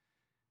man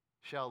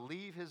shall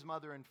leave his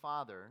mother and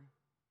father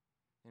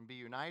and be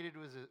united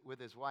with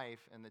his wife,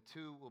 and the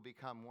two will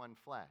become one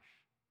flesh."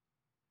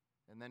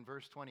 And then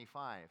verse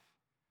 25,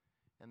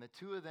 "And the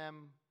two of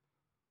them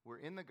were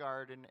in the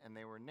garden, and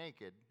they were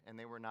naked, and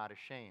they were not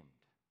ashamed."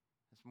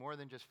 It's more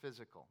than just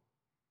physical.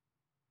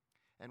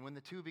 And when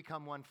the two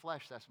become one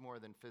flesh, that's more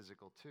than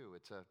physical too.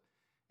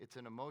 It's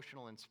an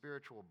emotional and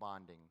spiritual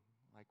bonding.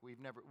 Like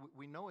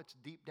we know it's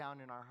deep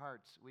down in our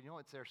hearts. We know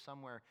it's there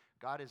somewhere.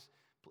 God is,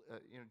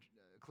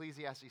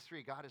 Ecclesiastes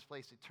 3, God has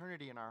placed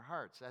eternity in our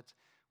hearts.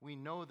 We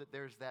know that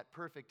there's that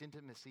perfect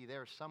intimacy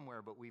there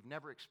somewhere, but we've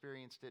never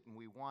experienced it, and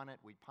we want it,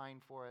 we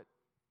pine for it.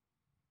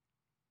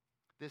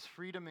 This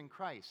freedom in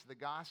Christ, the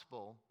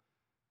gospel,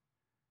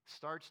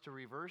 starts to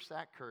reverse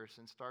that curse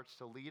and starts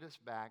to lead us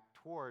back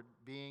toward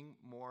being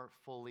more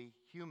fully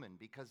human,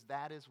 because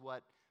that is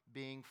what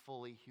being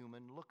fully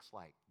human looks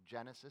like.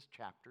 Genesis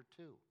chapter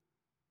 2.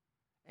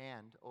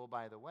 And, oh,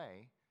 by the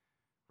way,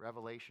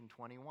 Revelation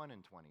 21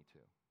 and 22.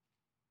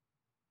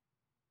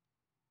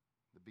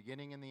 The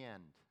beginning and the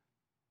end.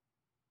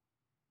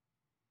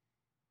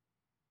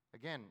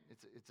 Again,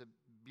 it's a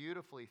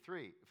beautiful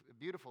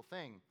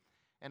thing.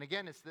 And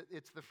again,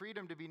 it's the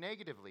freedom to be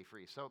negatively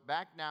free. So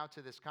back now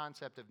to this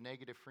concept of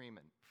negative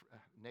freedom.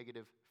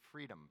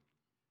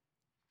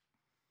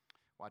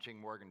 Watching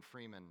Morgan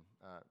Freeman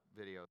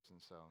videos,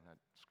 and so that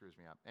screws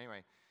me up.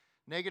 Anyway,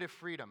 negative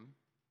freedom,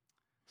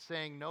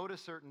 saying no to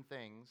certain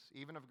things,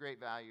 even of great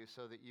value,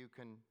 so that you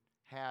can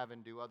have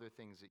and do other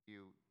things that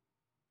you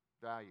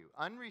value.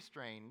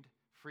 Unrestrained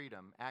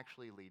freedom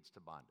actually leads to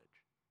bondage.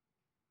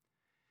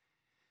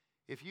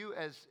 If you,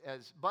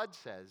 as Bud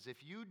says,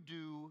 if you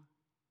do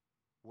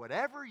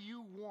whatever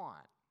you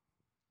want,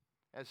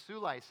 as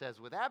Sulai says,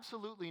 with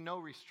absolutely no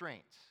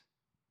restraints,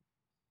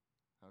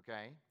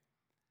 okay,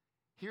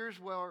 here's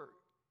where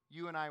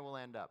you and I will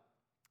end up.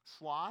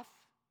 Sloth,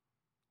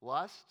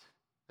 lust,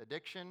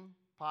 addiction,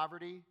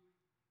 poverty,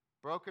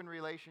 broken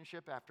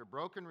relationship after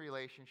broken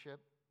relationship.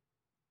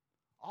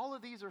 All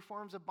of these are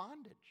forms of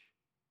bondage.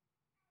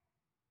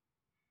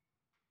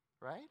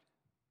 Right?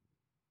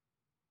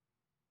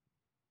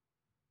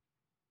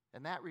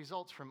 And that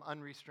results from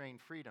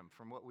unrestrained freedom,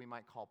 from what we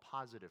might call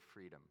positive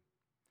freedom.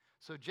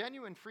 So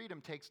genuine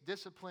freedom takes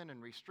discipline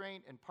and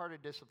restraint, and part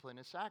of discipline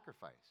is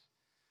sacrifice.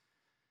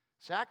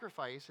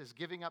 Sacrifice is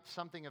giving up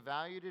something of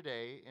value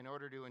today in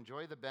order to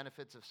enjoy the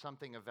benefits of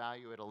something of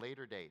value at a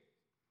later date.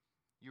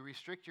 You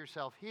restrict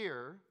yourself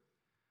here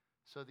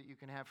so that you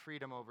can have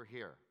freedom over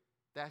here.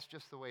 That's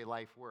just the way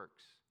life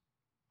works.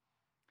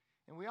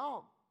 And we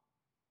all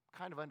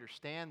kind of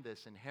understand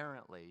this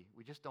inherently.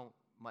 We just don't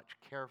much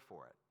care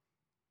for it.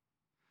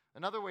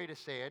 Another way to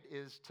say it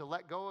is to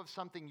let go of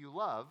something you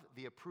love,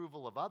 the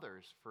approval of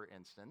others, for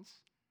instance,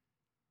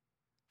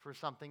 for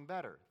something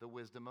better, the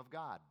wisdom of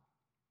God.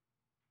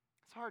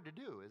 It's hard to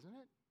do, isn't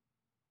it?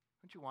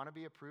 Don't you want to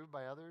be approved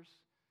by others?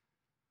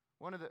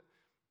 When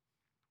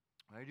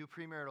I do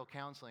premarital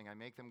counseling, I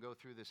make them go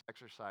through this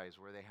exercise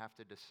where they have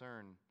to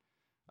discern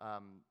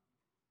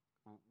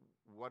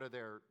what are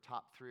their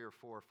top 3 or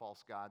 4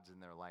 false gods in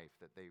their life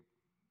that they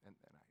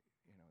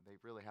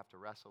really have to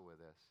wrestle with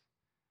this.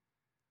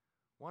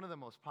 One of the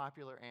most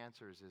popular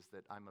answers is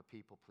that I'm a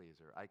people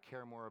pleaser. I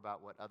care more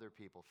about what other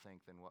people think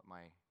than what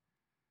my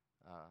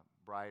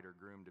bride or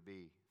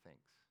groom-to-be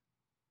thinks.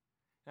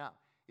 Now,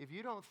 if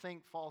you don't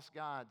think false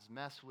gods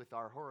mess with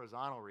our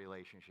horizontal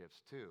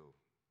relationships too,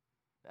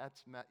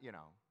 that's,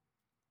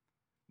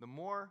 the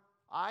more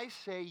I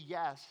say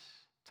yes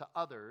to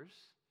others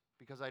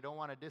because I don't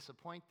want to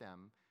disappoint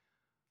them,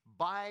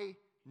 by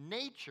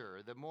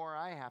nature, the more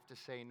I have to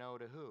say no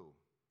to who?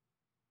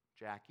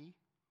 Jackie?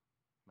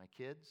 My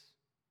kids?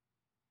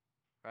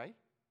 Right?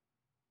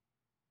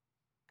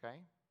 Okay?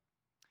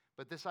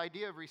 But this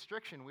idea of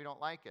restriction, we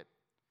don't like it.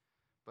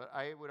 But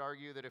I would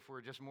argue that if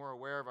we're just more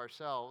aware of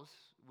ourselves,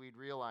 we'd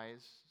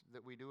realize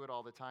that we do it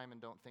all the time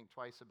and don't think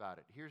twice about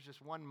it. Here's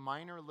just one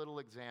minor little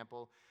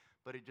example,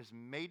 but it just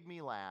made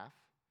me laugh.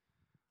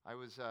 I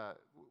was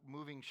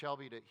moving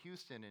Shelby to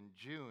Houston in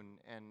June,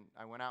 and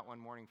I went out one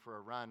morning for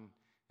a run,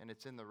 and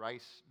it's in the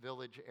Rice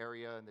Village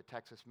area in the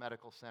Texas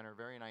Medical Center,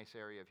 very nice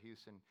area of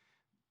Houston.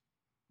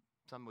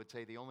 Some would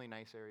say the only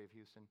nice area of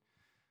Houston.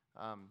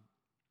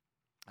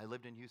 I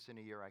lived in Houston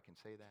a year, I can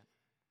say that.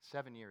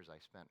 7 years I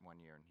spent 1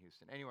 year in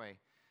Houston. Anyway,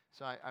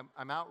 so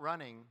I'm out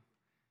running,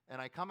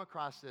 and I come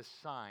across this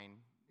sign.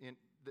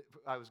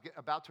 I was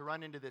about to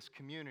run into this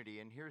community,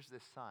 and here's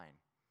this sign.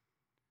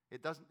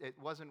 It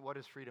wasn't what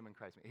is freedom in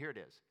Christ. Here it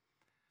is.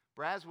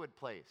 Braswood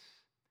Place.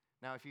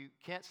 Now, if you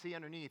can't see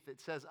underneath, it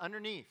says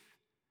underneath,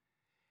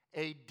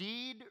 a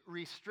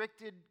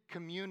deed-restricted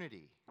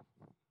community.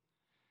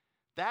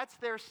 That's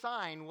their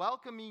sign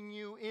welcoming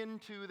you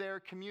into their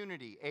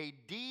community, a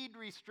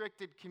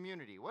deed-restricted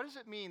community. What does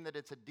it mean that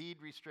it's a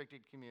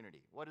deed-restricted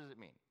community? What does it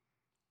mean?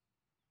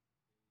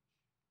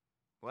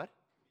 What?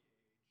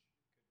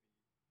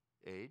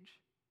 Age?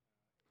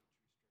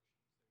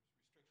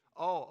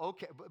 Oh,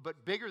 okay,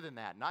 but bigger than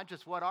that. Not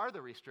just what are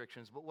the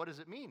restrictions, but what does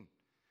it mean?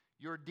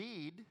 Your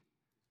deed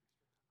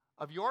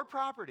of your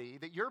property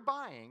that you're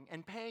buying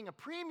and paying a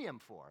premium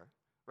for,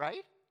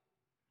 right?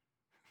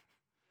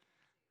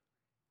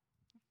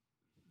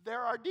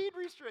 There are deed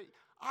restrictions.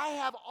 I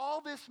have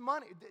all this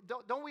money.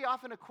 Don't we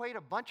often equate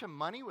a bunch of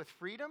money with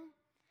freedom?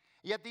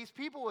 Yet these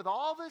people with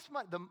all this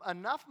money,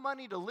 enough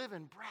money to live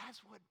in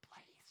Braswood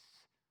Place,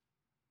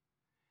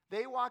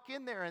 they walk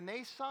in there and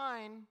they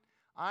sign,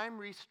 I'm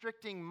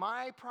restricting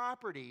my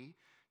property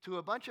to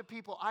a bunch of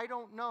people I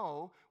don't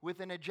know with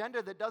an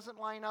agenda that doesn't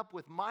line up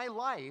with my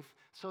life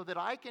so that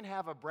I can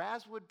have a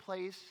Braswood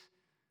Place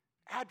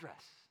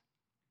address.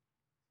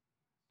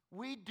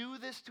 We do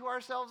this to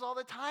ourselves all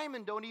the time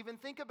and don't even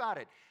think about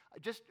it.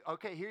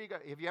 Okay, here you go.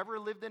 Have you ever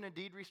lived in a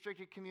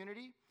deed-restricted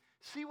community?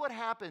 See what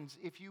happens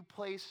if you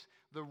place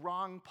the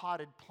wrong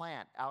potted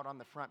plant out on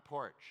the front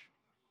porch.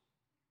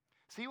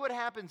 See what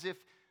happens if,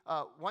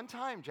 one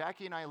time,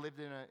 Jackie and I lived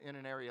in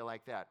an area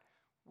like that.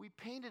 We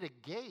painted a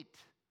gate,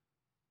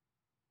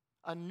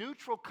 a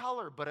neutral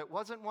color, but it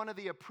wasn't one of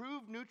the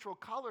approved neutral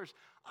colors.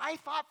 I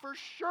thought for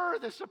sure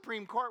the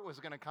Supreme Court was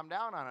going to come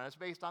down on us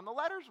based on the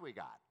letters we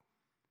got.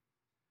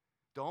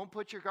 Don't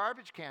put your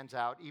garbage cans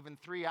out even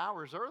 3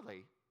 hours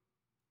early.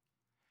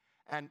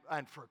 And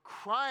for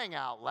crying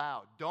out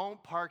loud,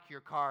 don't park your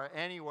car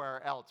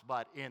anywhere else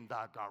but in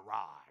the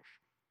garage.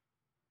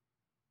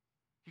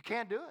 You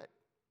can't do it.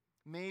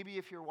 Maybe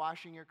if you're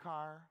washing your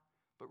car,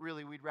 but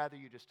really we'd rather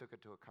you just took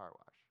it to a car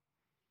wash.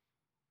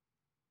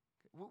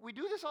 We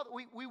do this all,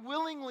 we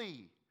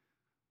willingly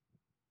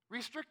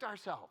restrict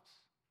ourselves.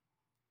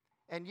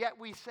 And yet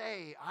we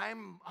say,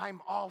 I'm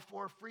all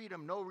for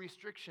freedom, no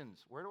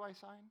restrictions. Where do I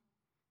sign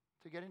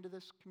to get into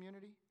this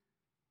community?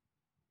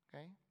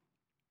 Okay?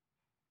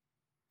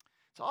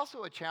 It's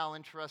also a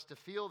challenge for us to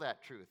feel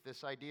that truth,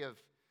 this idea of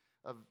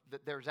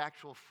that there's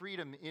actual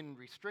freedom in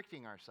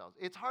restricting ourselves.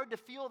 It's hard to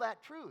feel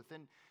that truth.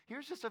 And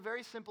here's just a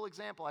very simple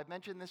example. I've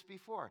mentioned this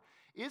before.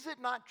 Is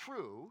it not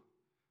true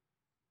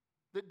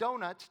that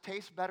donuts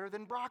taste better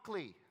than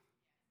broccoli.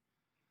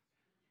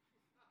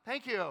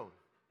 Thank you.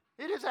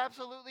 It is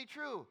absolutely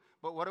true.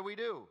 But what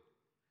do?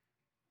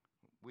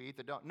 We eat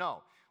the donut.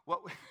 No.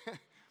 What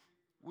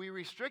we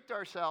restrict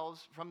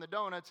ourselves from the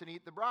donuts and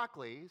eat the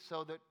broccoli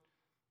so that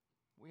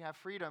we have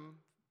freedom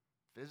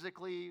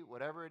physically,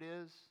 whatever it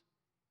is,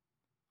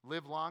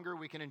 live longer.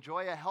 We can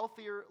enjoy a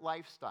healthier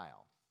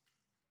lifestyle.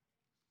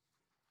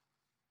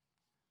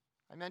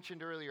 I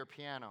mentioned earlier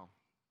piano.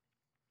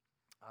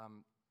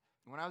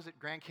 When I was at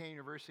Grand Canyon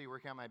University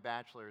working on my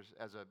bachelor's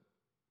as a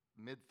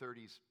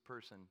mid-30s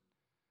person,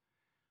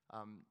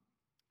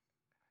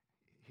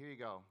 here you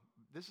go.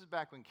 This is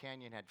back when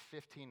Canyon had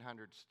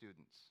 1,500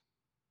 students.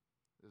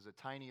 It was a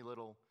tiny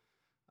little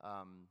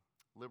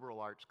liberal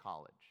arts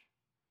college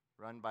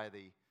run by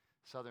the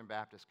Southern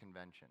Baptist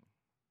Convention.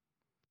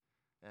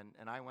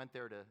 And I went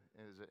there it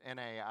was an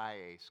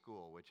NAIA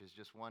school, which is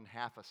just one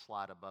half a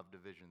slot above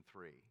Division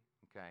III,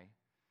 okay?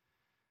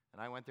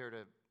 And I went there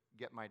to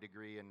get my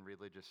degree in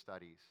religious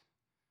studies,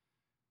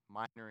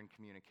 minor in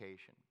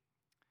communication.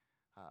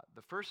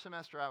 The first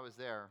semester I was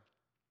there,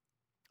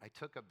 I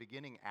took a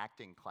beginning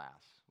acting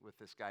class with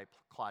this guy,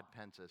 Claude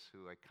Pensis,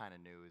 who I kind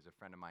of knew is a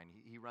friend of mine.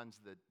 He runs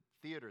the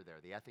theater there,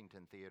 the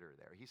Ethington Theater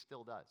there. He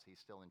still does. He's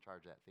still in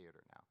charge of that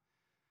theater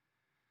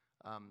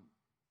now.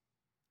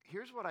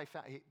 Here's what I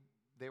found.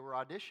 They were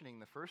auditioning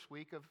the first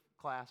week of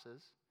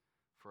classes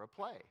for a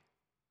play.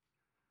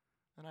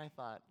 And I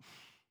thought,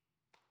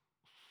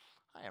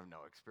 I have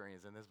no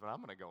experience in this, but I'm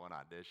going to go and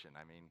audition.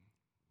 I mean,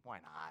 why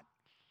not?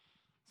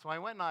 So I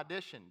went and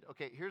auditioned.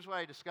 Okay, here's what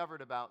I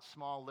discovered about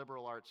small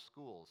liberal arts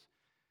schools.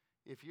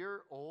 If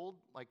you're old,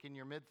 like in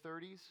your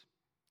mid-30s,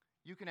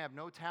 you can have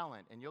no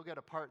talent and you'll get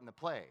a part in the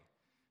play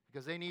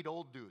because they need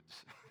old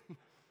dudes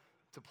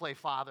to play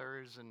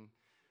fathers. And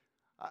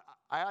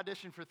I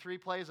auditioned for 3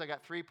 plays. I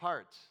got 3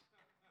 parts.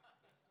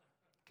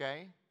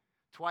 Okay?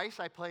 Twice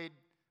I played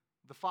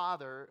the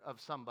father of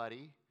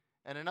somebody,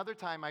 and another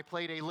time I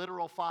played a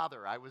literal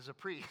father. I was a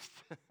priest.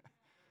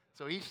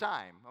 So each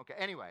time. Okay,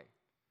 anyway.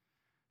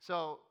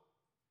 So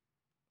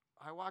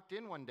I walked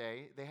in one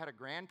day. They had a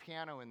grand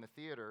piano in the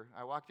theater.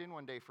 I walked in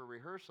one day for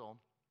rehearsal,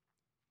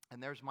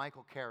 and there's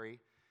Michael Carey.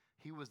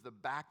 He was the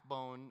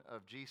backbone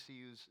of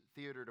GCU's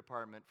theater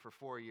department for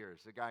 4 years.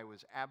 The guy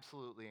was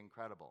absolutely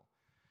incredible.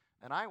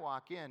 And I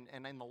walk in,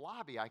 and in the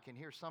lobby, I can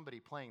hear somebody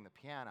playing the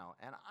piano,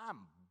 and I'm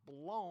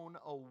blown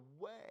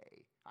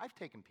away. I've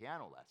taken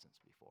piano lessons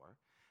before,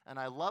 and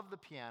I love the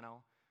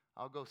piano.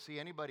 I'll go see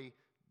anybody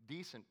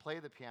decent play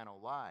the piano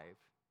live.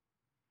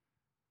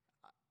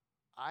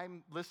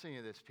 I'm listening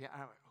to this piano.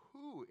 I'm like,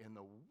 who in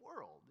the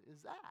world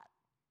is that?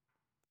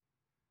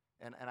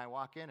 And I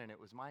walk in, and it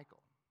was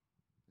Michael,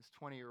 this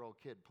 20-year-old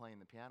kid playing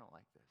the piano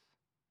like this,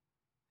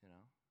 you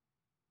know?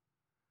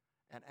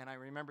 And I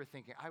remember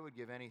thinking, I would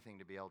give anything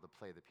to be able to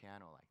play the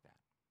piano like that.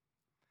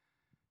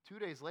 2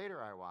 days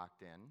later, I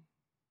walked in.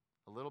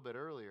 A little bit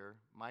earlier,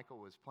 Michael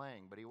was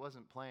playing, but he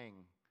wasn't playing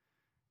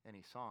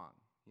any song.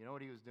 You know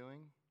what he was doing?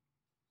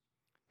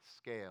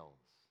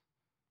 Scales.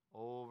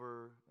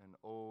 Over and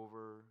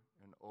over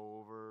and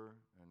over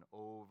and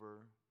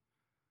over.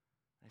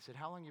 I said,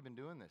 how long have you been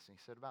doing this? And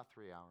he said, about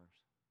 3 hours.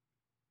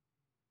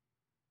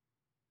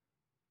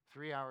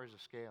 3 hours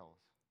of scales.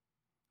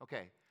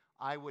 Okay,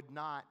 I would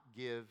not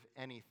give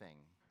anything.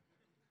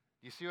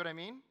 Do you see what I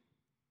mean?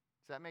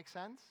 Does that make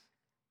sense?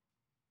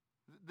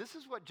 This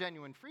is what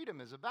genuine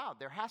freedom is about.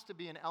 There has to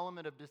be an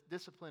element of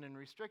discipline and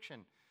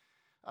restriction.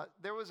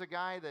 There was a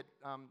guy that,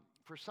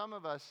 for some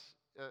of us,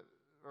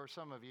 or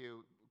some of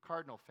you,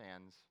 Cardinal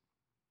fans,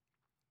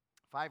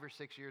 5 or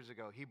 6 years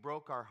ago, he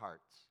broke our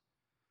hearts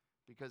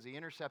because he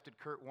intercepted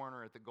Kurt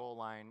Warner at the goal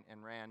line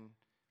and ran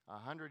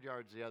 100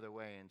 yards the other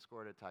way and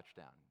scored a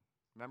touchdown.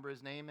 Remember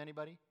his name,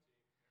 anybody?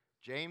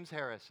 James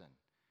Harrison.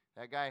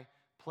 That guy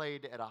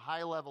played at a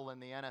high level in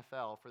the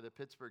NFL for the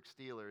Pittsburgh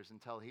Steelers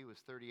until he was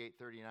 38,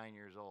 39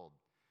 years old.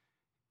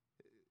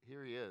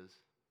 Here he is.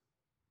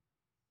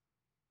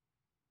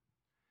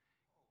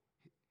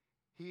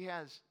 He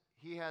has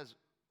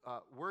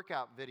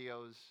workout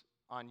videos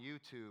on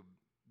YouTube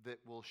that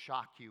will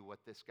shock you what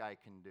this guy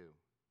can do.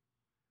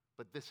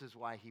 But this is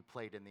why he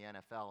played in the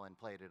NFL and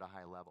played at a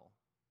high level.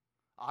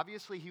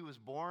 Obviously, he was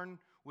born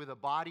with a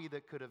body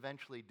that could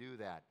eventually do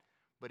that.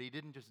 But he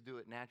didn't just do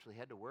it naturally. He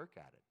had to work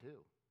at it,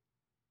 too.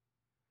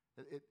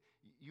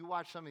 You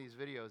watch some of these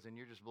videos, and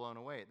you're just blown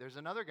away. There's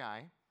another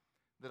guy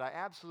that I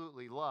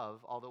absolutely love,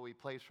 although he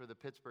plays for the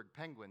Pittsburgh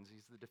Penguins.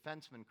 He's the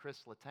defenseman,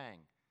 Chris Letang.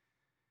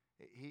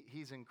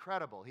 He's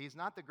incredible. He's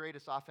not the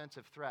greatest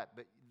offensive threat,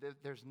 but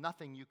there's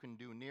nothing you can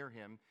do near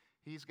him.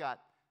 He's got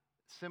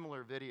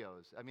similar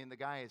videos. I mean, the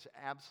guy is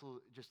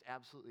just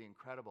absolutely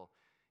incredible.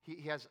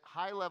 He has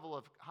high level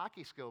of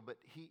hockey skill, but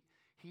he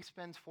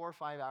spends 4 or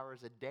 5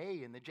 hours a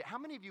day in the gym. How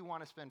many of you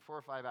want to spend 4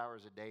 or 5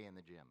 hours a day in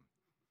the gym?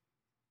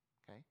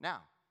 Okay, now,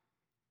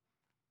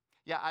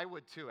 yeah, I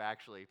would too,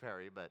 actually,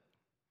 Perry, but,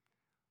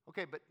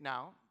 okay, but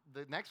now,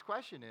 the next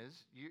question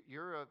is,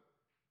 you're a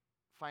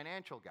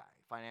financial guy,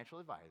 financial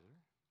advisor.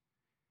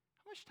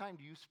 How much time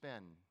do you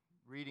spend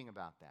reading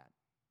about that?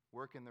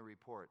 working the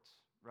reports,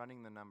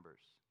 running the numbers.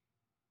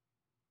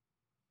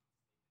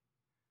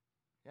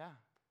 Yeah,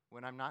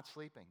 when I'm not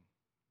sleeping.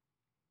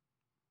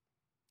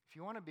 If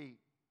you want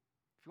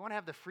to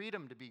have the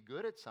freedom to be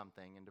good at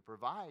something and to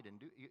provide and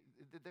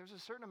there's a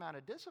certain amount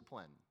of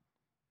discipline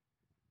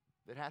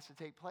that has to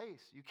take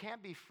place. You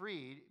can't be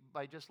free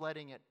by just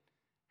letting it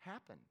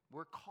happen.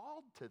 We're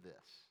called to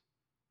this.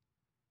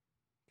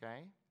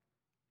 Okay?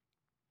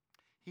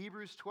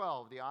 Hebrews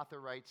 12, the author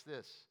writes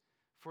this: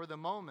 "For the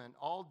moment,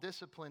 all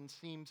discipline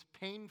seems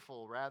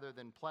painful rather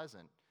than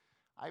pleasant."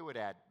 I would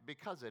add,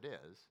 because it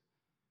is.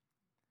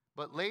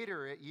 "But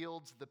later it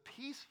yields the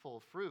peaceful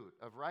fruit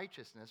of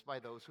righteousness by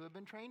those who have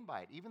been trained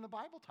by it." Even the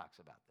Bible talks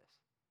about this.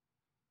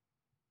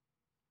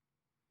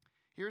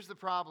 Here's the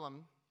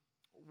problem,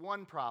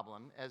 one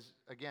problem, as,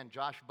 again,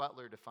 Josh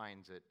Butler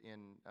defines it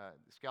in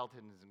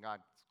Skeletons in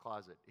God's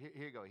Closet. Here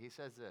you go. He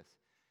says this.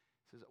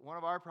 He says, one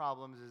of our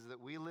problems is that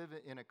we live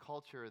in a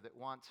culture that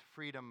wants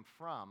freedom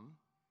from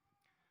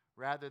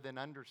rather than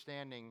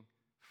understanding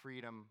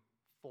freedom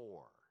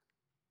for.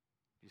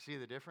 You see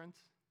the difference?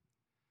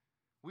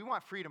 We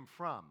want freedom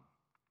from,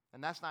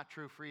 and that's not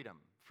true freedom.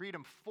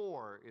 Freedom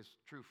for is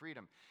true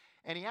freedom.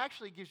 And he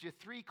actually gives you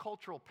 3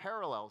 cultural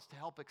parallels to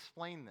help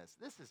explain this.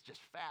 This is just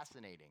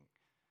fascinating.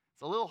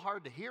 It's a little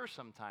hard to hear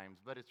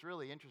sometimes, but it's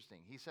really interesting.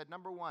 He said,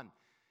 number 1,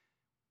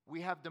 we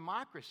have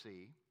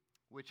democracy,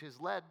 which has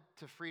led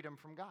to freedom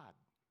from God.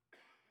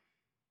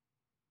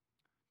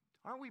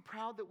 Aren't we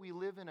proud that we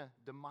live in a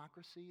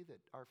democracy, that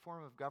our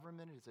form of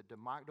government is a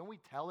democracy? Don't we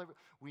tell everyone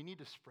we need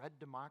to spread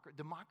democracy?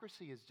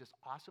 Democracy is just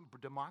awesome.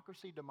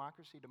 Democracy,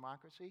 democracy,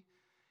 democracy.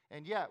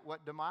 And yet,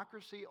 what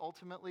democracy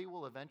ultimately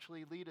will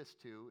eventually lead us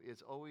to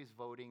is always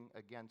voting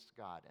against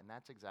God. And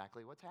that's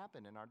exactly what's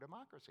happened in our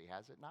democracy,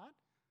 has it not?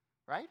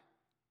 Right?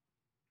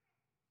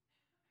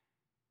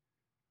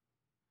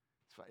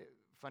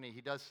 It's funny,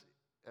 he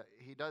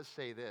does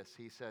say this.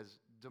 He says,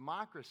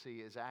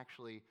 democracy is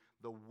actually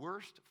the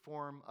worst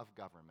form of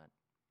government,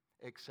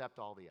 except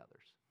all the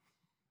others.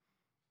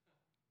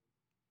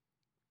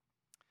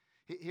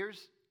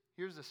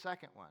 Here's the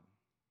second one.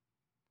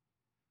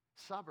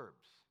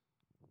 Suburbs.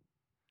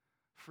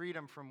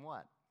 Freedom from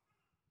what?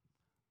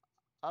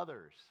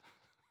 Others.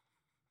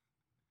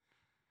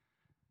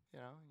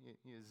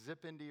 You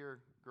zip into your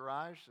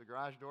garage, the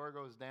garage door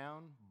goes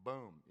down,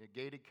 boom, a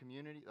gated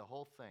community, the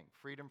whole thing.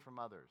 Freedom from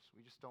others.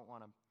 We just don't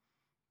want to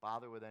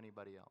bother with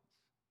anybody else.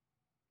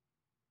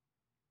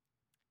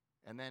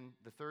 And then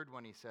the third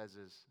one he says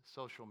is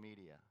social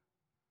media.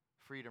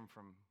 Freedom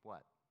from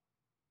what?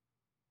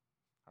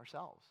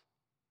 Ourselves.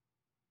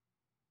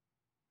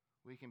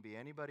 We can be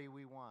anybody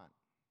we want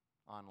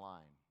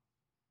online.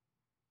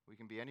 We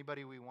can be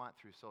anybody we want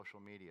through social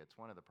media. It's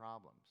one of the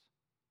problems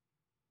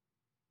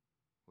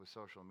with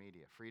social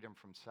media. Freedom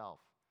from self.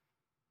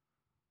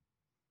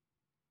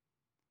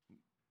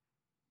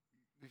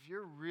 If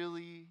you're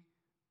really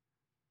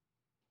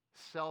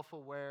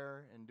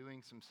self-aware and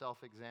doing some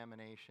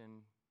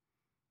self-examination,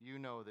 you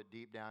know that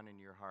deep down in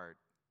your heart,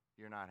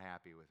 you're not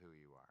happy with who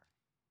you are.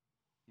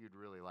 You'd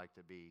really like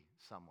to be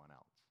someone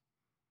else,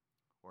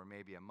 or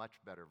maybe a much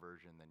better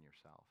version than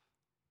yourself.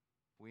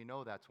 We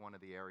know that's one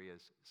of the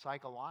areas,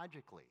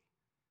 psychologically,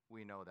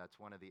 we know that's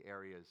one of the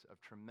areas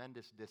of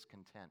tremendous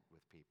discontent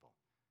with people.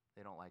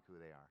 They don't like who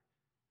they are.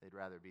 They'd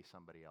rather be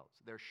somebody else.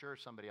 They're sure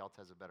somebody else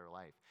has a better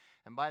life.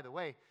 And by the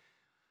way,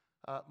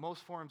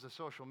 most forms of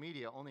social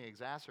media only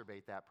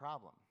exacerbate that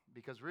problem,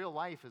 because real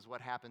life is what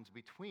happens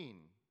between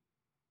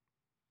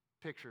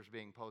pictures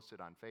being posted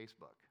on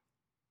Facebook.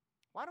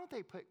 Why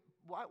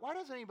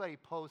doesn't anybody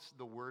post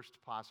the worst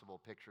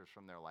possible pictures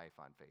from their life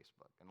on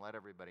Facebook and let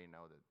everybody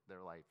know that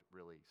their life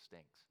really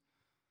stinks?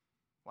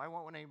 Why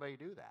won't anybody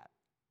do that?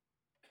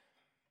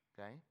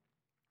 Okay?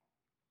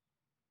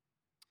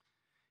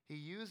 He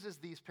uses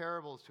these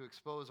parables to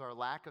expose our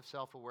lack of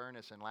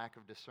self-awareness and lack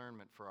of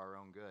discernment for our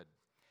own good.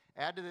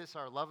 Add to this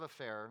our love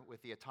affair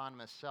with the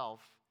autonomous self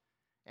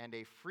and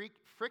a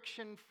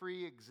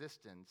friction-free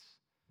existence,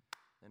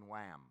 and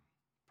wham,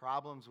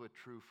 problems with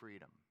true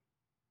freedom.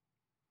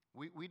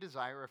 We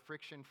desire a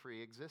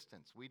friction-free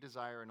existence. We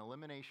desire an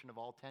elimination of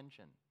all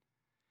tension.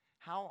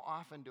 How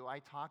often do I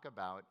talk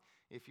about,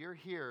 if you're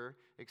here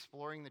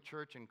exploring the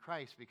church in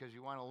Christ because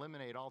you want to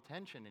eliminate all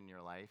tension in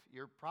your life,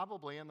 you're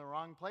probably in the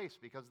wrong place,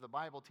 because the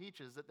Bible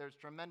teaches that there's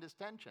tremendous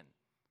tension.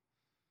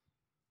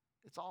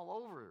 It's all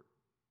over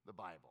the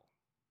Bible.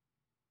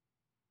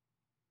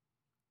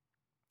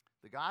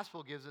 The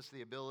gospel gives us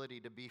the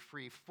ability to be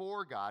free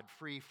for God,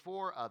 free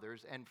for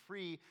others, and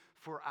free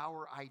for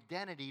our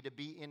identity to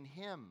be in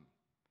Him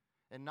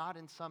and not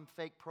in some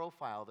fake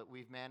profile that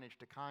we've managed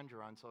to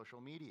conjure on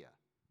social media.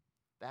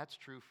 That's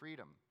true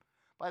freedom.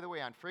 By the way,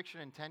 on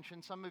friction and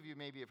tension, some of you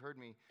maybe have heard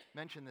me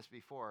mention this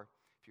before.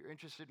 If you're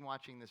interested in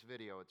watching this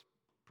video, it's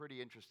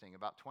pretty interesting,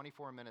 about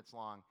 24 minutes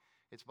long.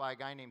 It's by a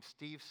guy named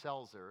Steve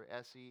Selzer,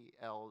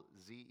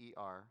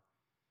 S-E-L-Z-E-R.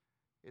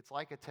 It's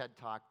like a TED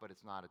Talk, but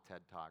it's not a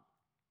TED Talk.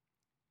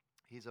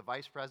 He's a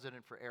vice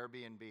president for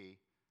Airbnb,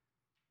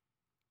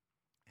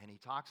 and he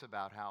talks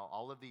about how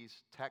all of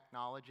these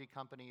technology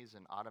companies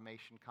and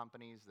automation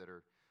companies that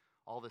are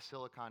all the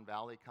Silicon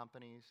Valley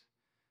companies,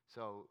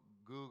 so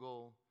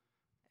Google,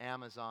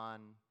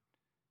 Amazon,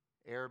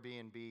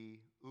 Airbnb,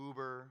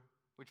 Uber,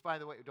 which, by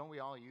the way, don't we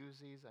all use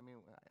these? I mean,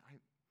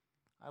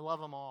 I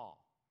love them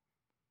all,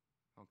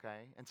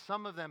 okay? And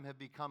some of them have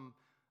become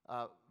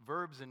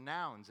verbs and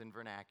nouns in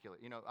vernacular.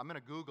 You know, I'm going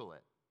to Google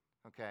it,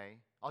 okay?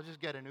 I'll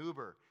just get an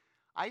Uber.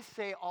 I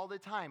say all the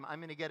time, I'm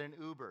going to get an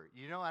Uber.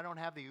 You know, I don't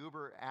have the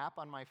Uber app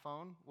on my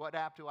phone. What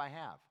app do I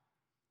have?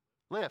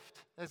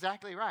 Lyft.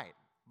 Exactly right.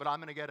 But I'm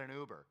going to get an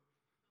Uber.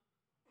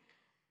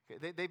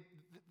 Okay,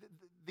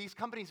 these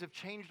companies have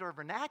changed our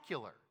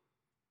vernacular,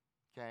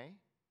 okay?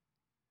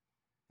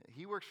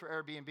 He works for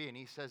Airbnb, and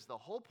he says the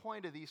whole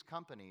point of these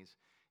companies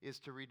is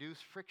to reduce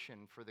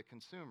friction for the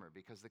consumer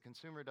because the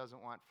consumer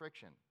doesn't want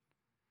friction.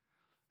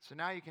 So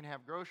now you can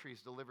have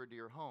groceries delivered to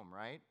your home,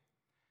 right?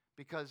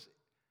 Because,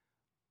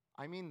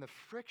 I mean, the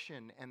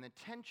friction and the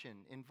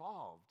tension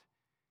involved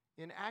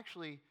in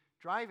actually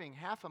driving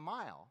half a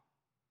mile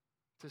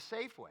to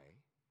Safeway,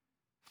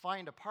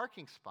 find a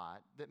parking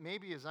spot that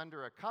maybe is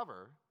under a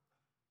cover,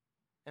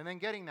 and then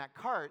getting that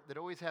cart that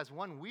always has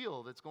one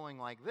wheel that's going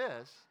like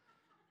this,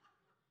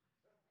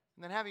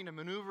 and then having to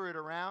maneuver it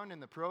around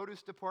in the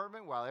produce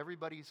department while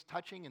everybody's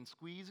touching and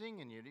squeezing,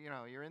 and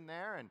you're in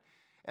there,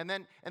 and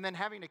then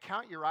having to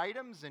count your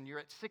items, and you're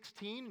at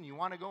 16, and you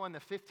want to go in the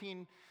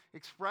 15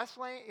 express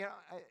lane.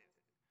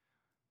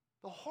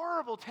 The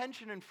horrible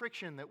tension and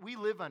friction that we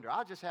live under.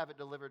 I'll just have it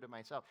delivered to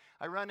myself.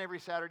 I run every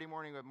Saturday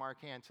morning with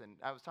Mark Hansen.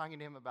 I was talking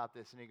to him about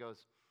this, and he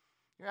goes,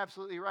 "You're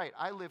absolutely right.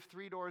 I live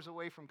 3 doors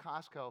away from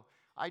Costco.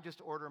 I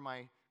just order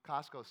my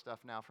Costco stuff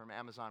now from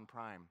Amazon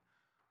Prime.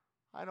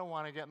 I don't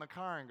want to get in the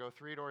car and go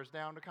 3 doors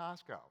down to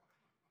Costco."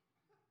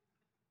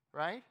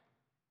 Right?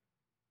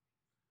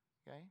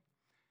 Okay?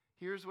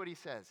 Here's what he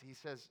says. He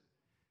says,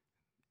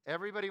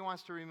 everybody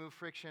wants to remove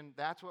friction.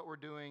 That's what we're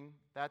doing.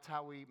 That's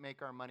how we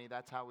make our money.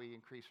 That's how we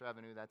increase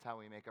revenue. That's how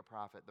we make a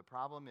profit. The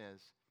problem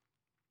is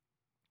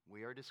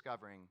we are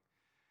discovering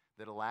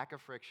that a lack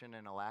of friction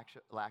and a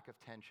lack of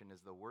tension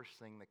is the worst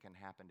thing that can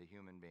happen to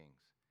human beings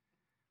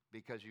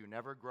because you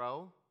never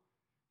grow,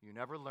 you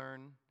never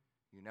learn,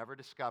 you never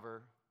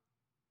discover,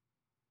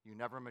 you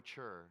never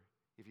mature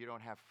if you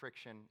don't have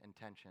friction and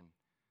tension.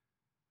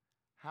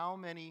 How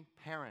many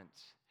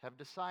parents have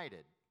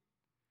decided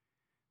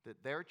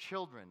that their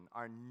children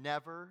are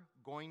never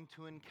going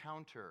to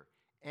encounter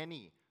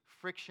any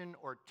friction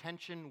or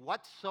tension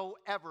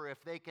whatsoever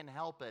if they can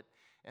help it,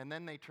 and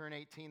then they turn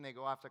 18, they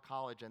go off to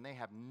college, and they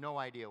have no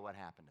idea what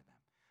happened to them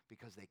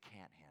because they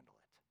can't handle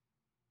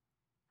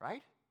it.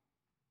 Right?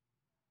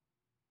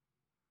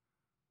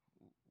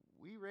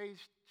 We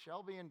raised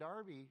Shelby and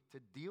Darby to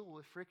deal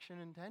with friction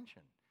and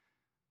tension.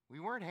 We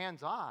weren't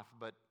hands off,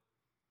 but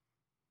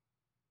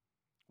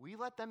we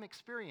let them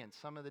experience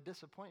some of the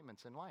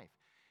disappointments in life.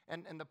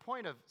 And the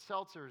point of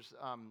Seltzer's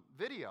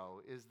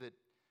video is that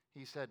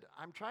he said,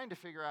 I'm trying to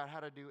figure out how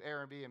to do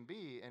Airbnb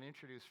and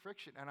introduce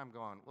friction. And I'm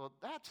going, well,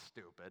 that's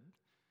stupid.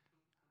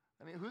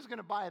 I mean, who's going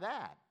to buy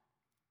that?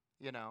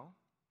 You know?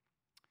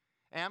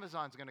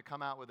 Amazon's going to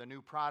come out with a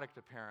new product,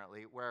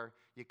 apparently, where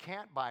you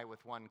can't buy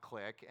with one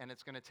click, and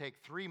it's going to take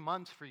 3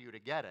 months for you to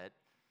get it,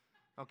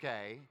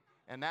 okay?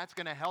 And that's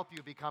going to help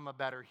you become a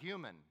better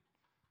human.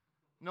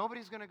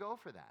 Nobody's going to go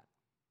for that,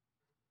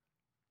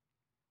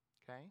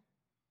 okay?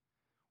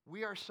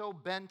 We are so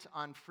bent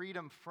on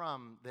freedom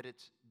from that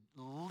it's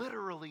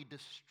literally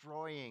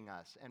destroying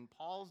us. And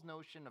Paul's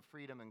notion of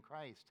freedom in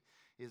Christ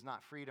is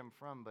not freedom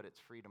from, but it's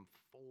freedom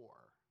for.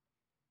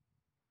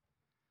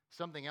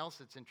 Something else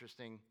that's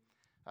interesting,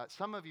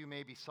 some of you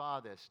maybe saw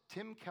this.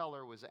 Tim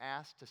Keller was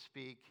asked to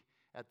speak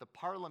at the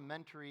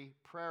Parliamentary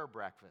Prayer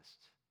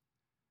Breakfast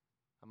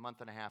a month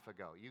and a half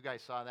ago. You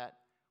guys saw that?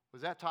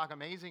 Was that talk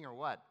amazing or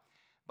what?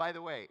 By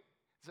the way,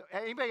 so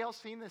anybody else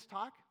seen this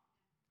talk?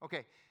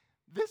 Okay.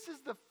 This is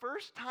the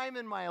first time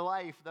in my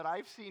life that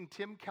I've seen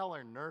Tim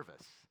Keller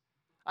nervous.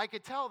 I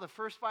could tell the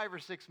first 5 or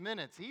 6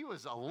 minutes he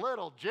was a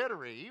little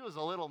jittery. He was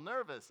a little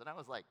nervous. And I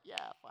was like, yeah,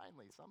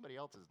 finally, somebody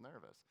else is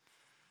nervous.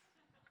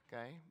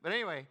 Okay? But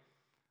anyway,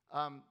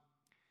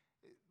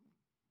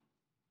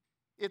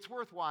 it's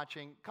worth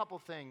watching. Couple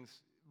things.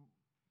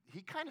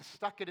 He kind of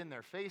stuck it in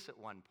their face at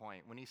one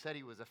point when he said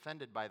he was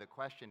offended by the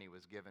question he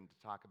was given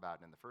to talk about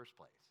in the first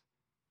place,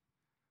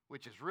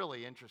 which is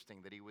really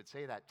interesting that he would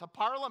say that to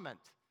Parliament.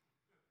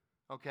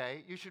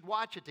 Okay, you should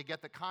watch it to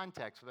get the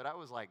context, but I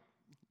was like,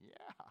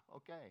 yeah,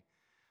 okay.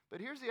 But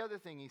here's the other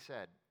thing he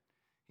said.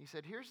 He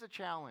said, here's the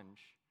challenge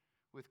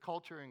with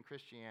culture and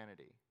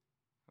Christianity,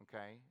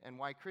 okay, and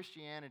why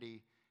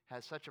Christianity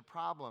has such a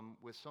problem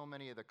with so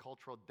many of the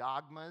cultural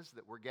dogmas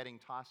that we're getting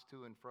tossed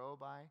to and fro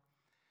by.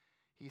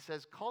 He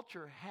says,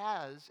 culture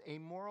has a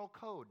moral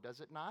code,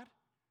 does it not?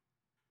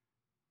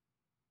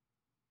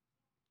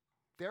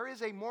 There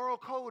is a moral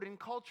code in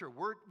culture.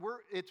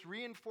 It's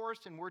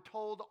reinforced and we're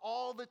told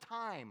all the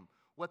time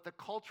what the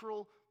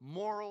cultural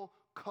moral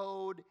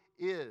code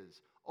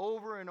is,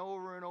 over and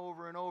over and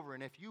over and over.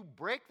 And if you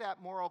break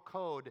that moral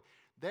code,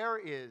 there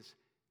is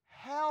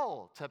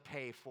hell to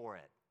pay for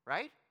it,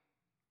 right?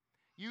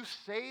 You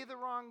say the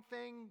wrong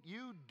thing,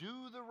 you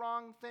do the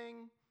wrong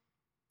thing,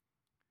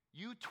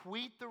 you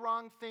tweet the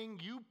wrong thing,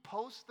 you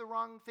post the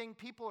wrong thing.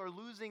 People are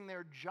losing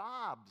their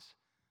jobs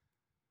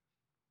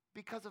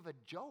because of a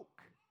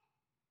joke.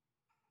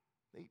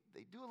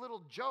 They do a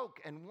little joke,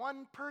 and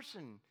one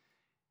person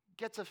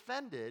gets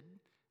offended.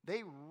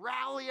 They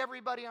rally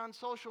everybody on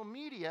social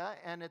media,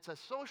 and it's a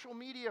social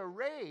media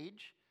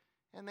rage,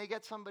 and they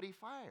get somebody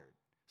fired.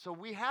 So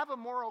we have a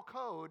moral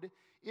code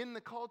in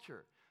the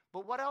culture.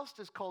 But what else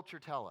does culture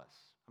tell us?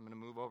 I'm going to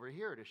move over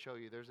here to show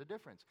you there's a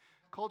difference.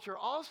 Culture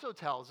also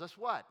tells us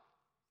what?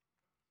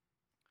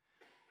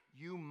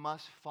 You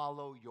must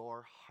follow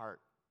your heart,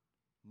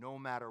 no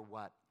matter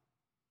what.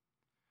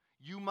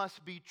 You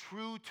must be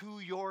true to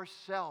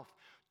yourself.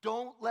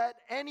 Don't let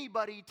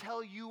anybody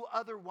tell you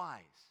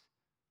otherwise.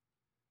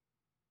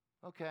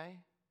 Okay.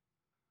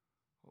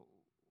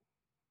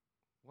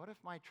 What if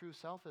my true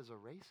self is a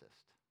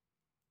racist?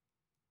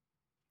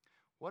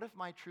 What if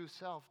my true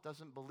self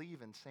doesn't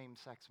believe in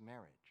same-sex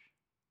marriage?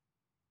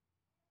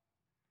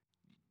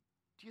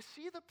 Do you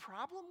see the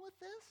problem with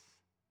this?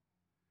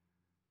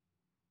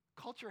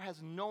 Culture has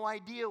no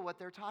idea what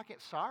they're talking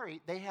about.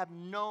 Sorry, they have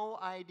no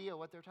idea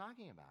what they're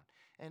talking about.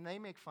 And they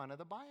make fun of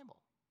the Bible.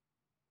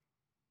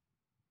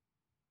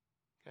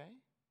 Okay?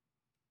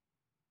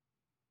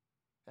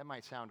 That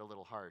might sound a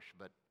little harsh,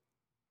 but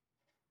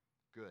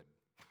good.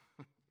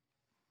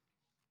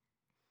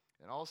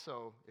 And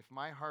also, if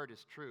my heart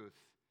is truth,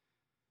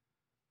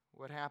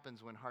 what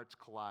happens when hearts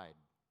collide?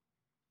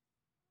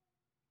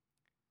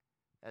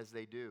 As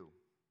they do.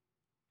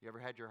 You ever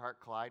had your heart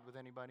collide with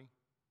anybody?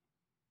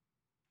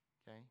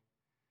 Okay.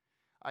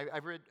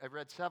 I've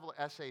read several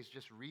essays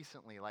just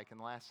recently, like in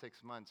the last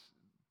 6 months.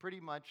 Pretty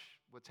much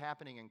what's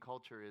happening in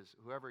culture is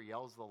whoever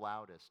yells the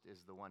loudest is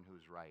the one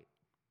who's right.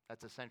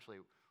 That's essentially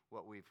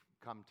what we've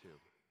come to.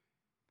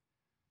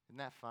 Isn't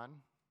that fun?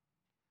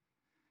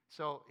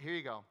 So here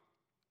you go.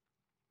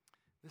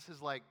 This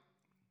is like,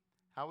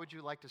 how would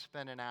you like to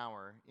spend an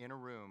hour in a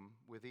room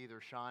with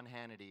either Sean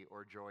Hannity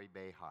or Joy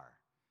Behar?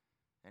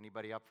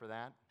 Anybody up for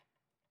that?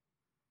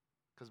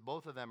 Because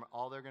both of them,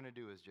 all they're going to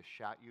do is just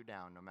shout you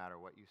down no matter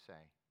what you say.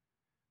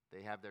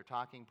 They have their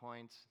talking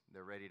points.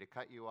 They're ready to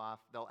cut you off.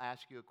 They'll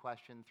ask you a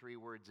question, 3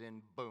 words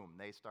in, boom,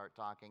 they start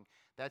talking.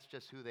 That's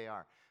just who they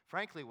are.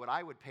 Frankly, what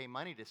I would pay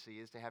money to see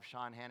is to have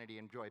Sean Hannity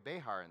and Joy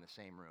Behar in the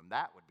same room.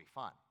 That would be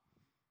fun.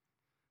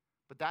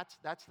 But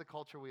that's the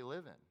culture we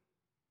live in.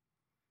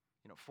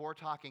 You know, 4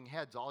 talking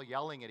heads all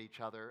yelling at each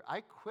other.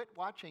 I quit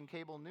watching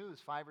cable news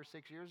 5 or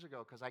 6 years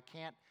ago because I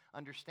can't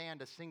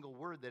understand a single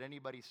word that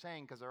anybody's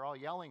saying because they're all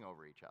yelling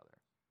over each other.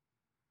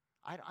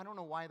 I don't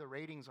know why the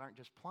ratings aren't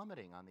just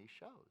plummeting on these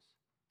shows.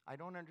 I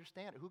don't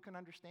understand it. Who can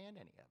understand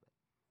any of it?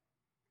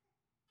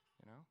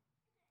 You know?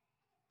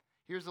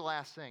 Here's the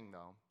last thing,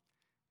 though,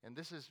 and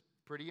this is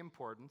pretty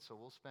important, so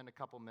we'll spend a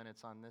couple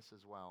minutes on this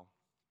as well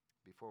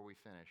before we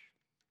finish.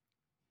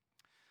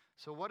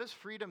 So what does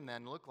freedom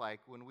then look like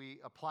when we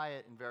apply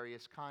it in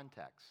various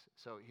contexts?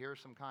 So here are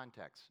some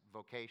contexts: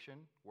 vocation,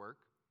 work;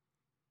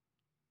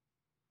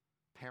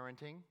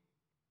 parenting;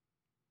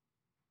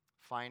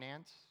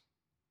 finance;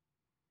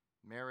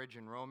 marriage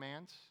and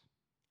romance;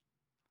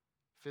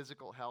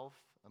 physical health;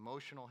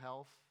 emotional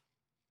health;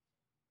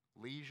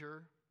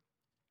 leisure.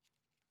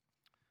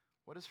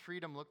 What does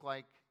freedom look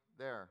like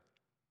there?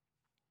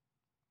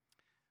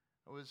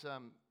 It was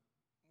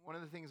one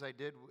of the things I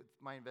did with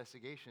my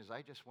investigation is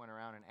I just went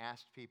around and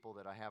asked people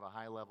that I have a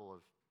high level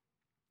of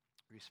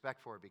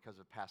respect for because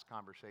of past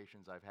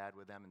conversations I've had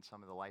with them and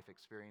some of the life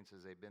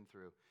experiences they've been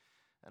through.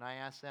 And I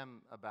asked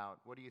them about,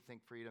 what do you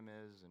think freedom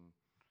is, and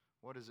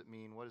what does it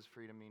mean? What does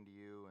freedom mean to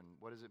you? And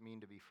what does it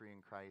mean to be free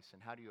in Christ?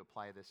 And how do you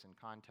apply this in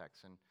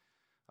context? And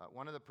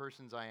one of the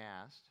persons I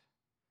asked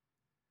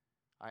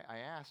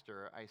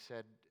her, I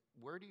said,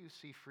 where do you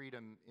see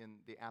freedom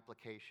in the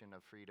application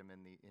of freedom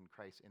in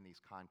Christ in these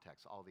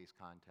contexts, all these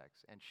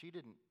contexts? And she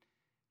didn't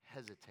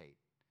hesitate.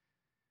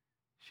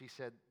 She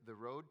said, the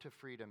road to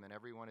freedom in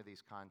every one of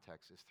these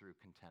contexts is through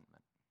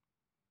contentment.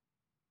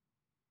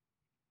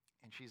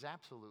 And she's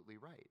absolutely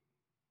right.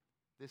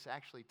 This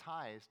actually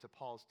ties to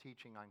Paul's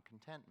teaching on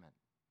contentment.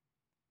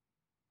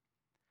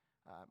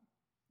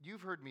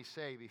 You've heard me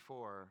say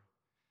before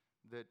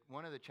that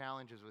one of the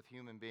challenges with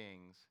human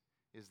beings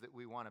is that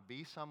we want to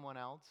be someone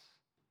else,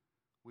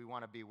 we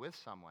want to be with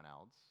someone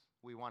else,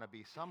 we want to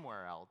be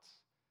somewhere else,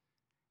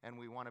 and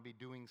we want to be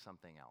doing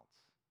something else.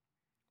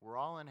 We're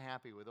all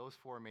unhappy with those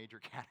 4 major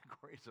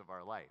categories of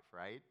our life,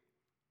 right?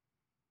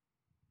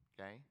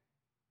 Okay?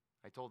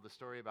 I told the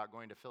story about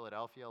going to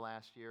Philadelphia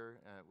last year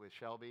with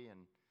Shelby,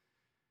 and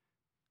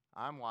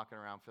I'm walking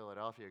around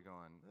Philadelphia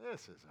going,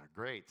 this is a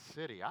great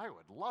city. I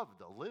would love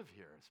to live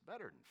here. It's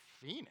better than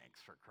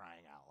Phoenix, for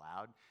crying out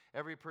loud.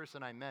 Every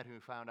person I met who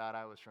found out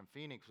I was from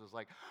Phoenix was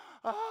like,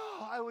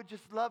 oh,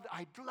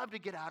 I'd love to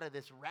get out of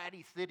this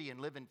ratty city and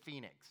live in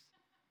Phoenix.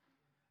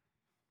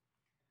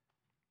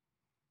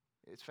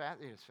 It's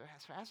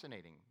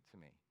fascinating to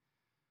me.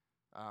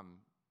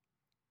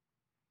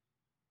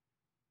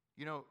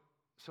 You know,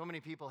 so many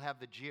people have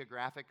the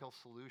geographical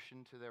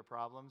solution to their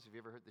problems. Have you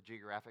ever heard the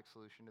geographic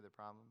solution to their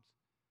problems?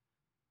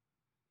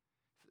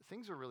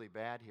 Things are really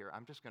bad here.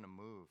 I'm just going to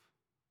move.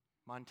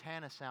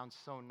 Montana sounds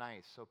so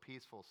nice, so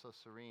peaceful, so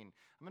serene.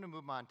 I'm going to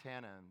move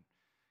Montana and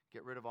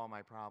get rid of all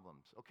my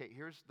problems. Okay,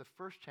 here's the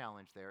first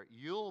challenge there.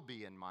 You'll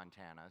be in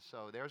Montana,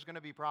 so there's going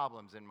to be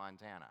problems in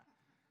Montana.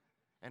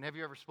 And have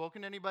you ever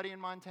spoken to anybody in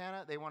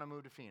Montana? They want to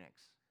move to Phoenix.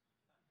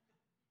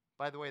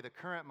 By the way, the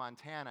current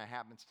Montana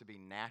happens to be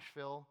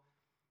Nashville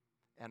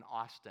and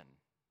Austin.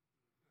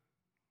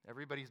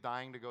 Everybody's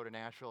dying to go to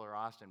Nashville or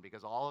Austin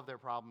because all of their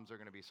problems are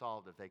going to be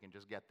solved if they can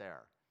just get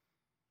there.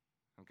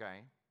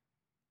 Okay?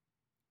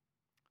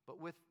 But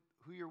with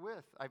who you're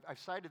with, I've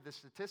cited this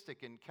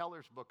statistic in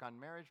Keller's book on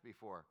marriage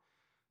before.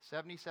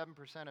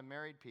 77% of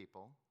married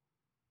people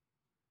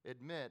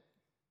admit,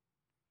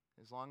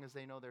 as long as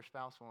they know their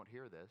spouse won't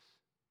hear this,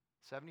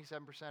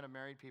 77% of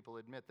married people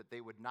admit that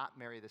they would not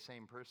marry the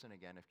same person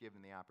again if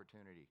given the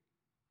opportunity.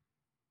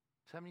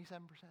 77%.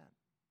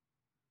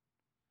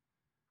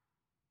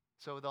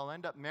 So they'll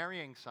end up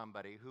marrying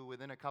somebody who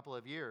within a couple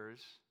of years,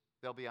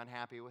 they'll be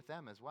unhappy with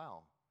them as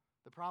well.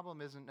 The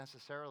problem isn't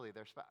necessarily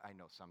their spouse. I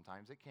know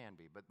sometimes it can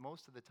be, but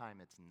most of the time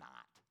it's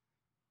not.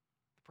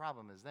 The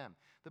problem is them.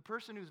 The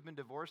person who's been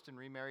divorced and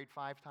remarried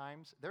 5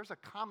 times, there's a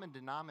common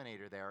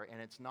denominator there, and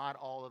it's not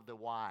all of the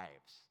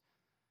wives.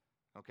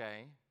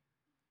 Okay?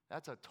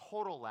 That's a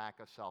total lack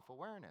of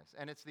self-awareness.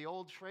 And it's the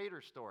old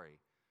Schrader story.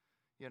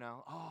 You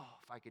know, oh,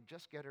 if I could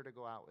just get her to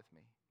go out with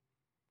me.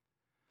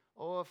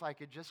 Oh, if I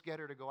could just get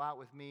her to go out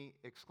with me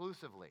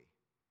exclusively.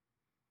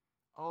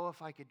 Oh,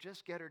 if I could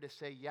just get her to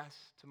say yes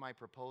to my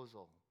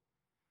proposal.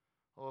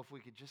 Oh, if we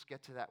could just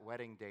get to that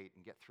wedding date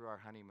and get through our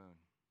honeymoon.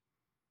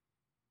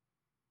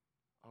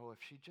 Oh, if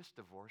she'd just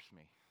divorce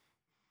me.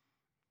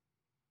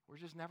 We're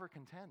just never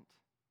content.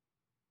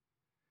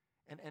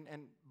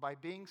 And by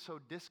being so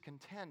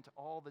discontent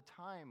all the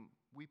time,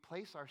 we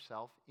place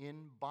ourselves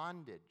in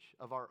bondage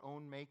of our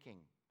own making.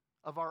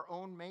 Of our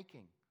own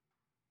making.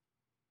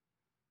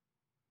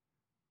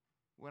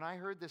 When I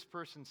heard this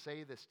person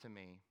say this to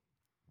me,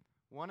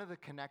 one of the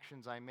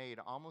connections I made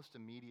almost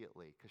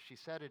immediately, because she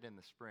said it in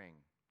the spring.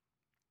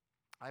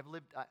 I've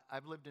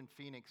lived in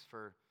Phoenix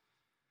for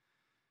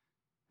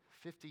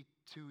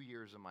 52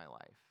 years of my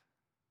life.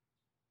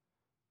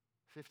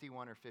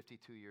 51 or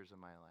 52 years of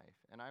my life.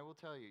 And I will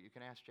tell you, you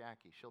can ask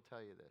Jackie, she'll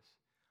tell you this.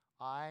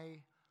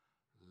 I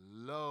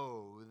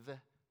loathe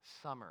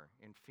summer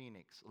in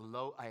Phoenix.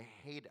 I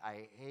hate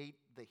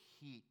the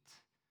heat.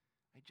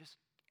 I just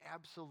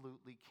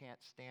absolutely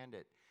can't stand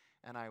it.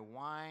 And I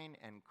whine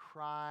and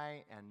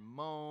cry and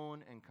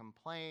moan and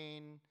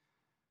complain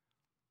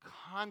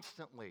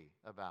constantly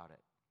about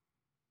it.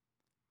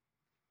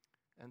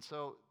 And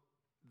so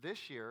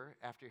this year,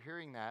 after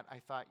hearing that, I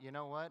thought, you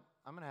know what?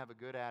 I'm going to have a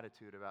good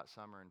attitude about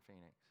summer in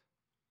Phoenix.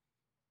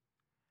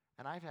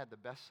 And I've had the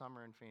best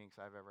summer in Phoenix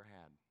I've ever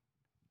had.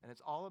 And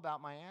it's all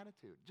about my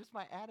attitude, just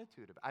my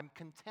attitude. I'm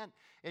content.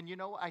 And you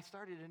know, I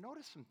started to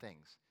notice some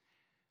things.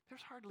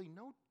 There's hardly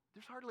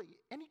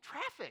any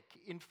traffic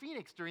in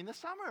Phoenix during the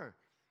summer.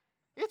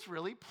 It's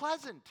really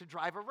pleasant to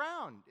drive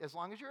around as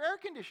long as your air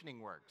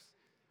conditioning works.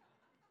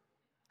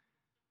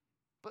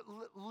 But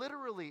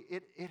literally,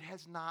 it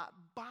has not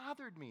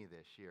bothered me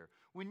this year.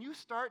 When you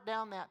start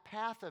down that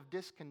path of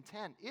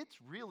discontent, it's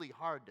really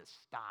hard to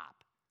stop.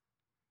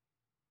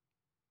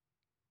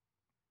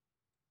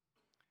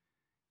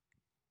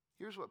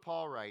 Here's what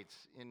Paul writes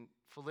in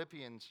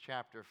Philippians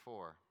chapter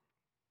 4.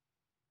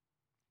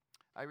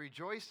 I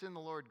rejoice in the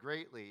Lord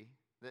greatly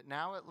that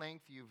now at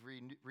length you've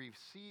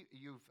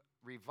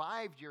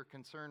revived your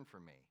concern for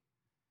me.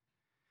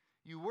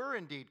 You were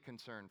indeed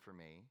concerned for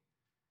me,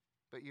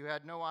 but you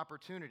had no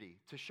opportunity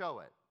to show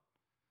it.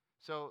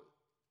 So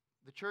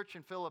the church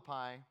in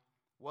Philippi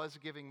was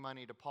giving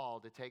money to Paul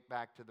to take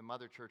back to the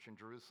mother church in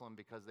Jerusalem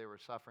because they were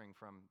suffering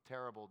from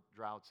terrible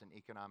droughts and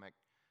economic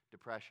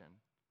depression.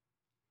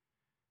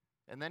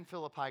 And then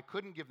Philippi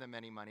couldn't give them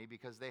any money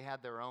because they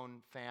had their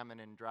own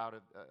famine and drought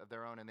of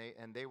their own,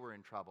 and they were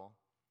in trouble.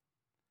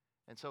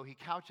 And so he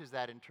couches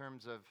that in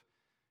terms of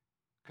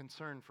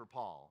concern for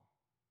Paul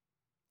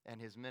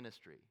and his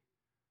ministry.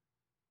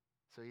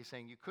 So he's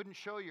saying, you couldn't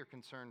show your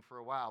concern for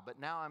a while, but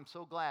now I'm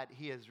so glad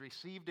he has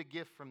received a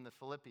gift from the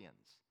Philippians.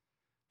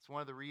 It's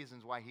one of the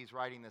reasons why he's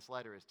writing this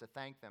letter, is to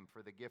thank them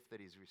for the gift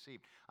that he's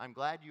received. I'm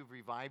glad you've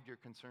revived your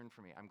concern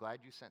for me. I'm glad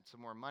you sent some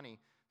more money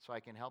so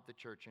I can help the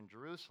church in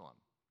Jerusalem.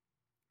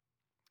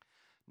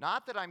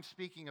 Not that I'm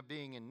speaking of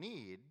being in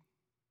need,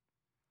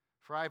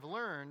 for I've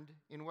learned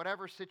in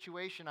whatever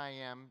situation I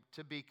am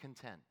to be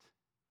content.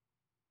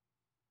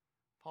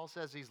 Paul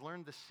says he's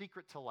learned the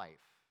secret to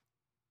life,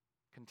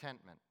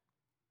 contentment.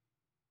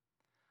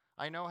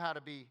 I know how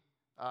to be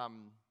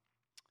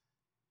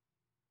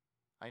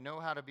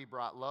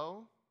brought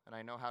low, and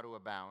I know how to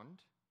abound.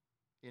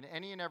 In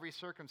any and every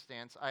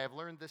circumstance, I have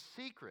learned the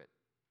secret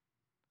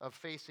of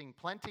facing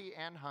plenty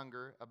and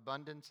hunger,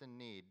 abundance and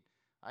need.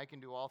 I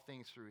can do all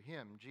things through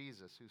him,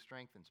 Jesus, who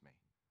strengthens me.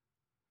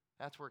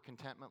 That's where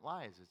contentment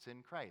lies. It's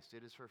in Christ.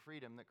 It is for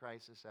freedom that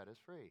Christ has set us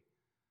free.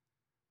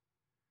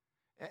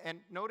 And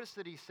notice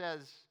that he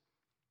says,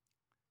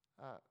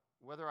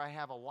 whether I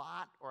have a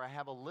lot or I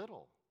have a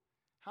little.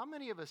 How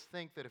many of us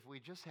think that if we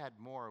just had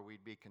more,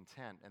 we'd be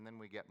content, and then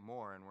we get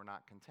more and we're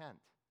not content?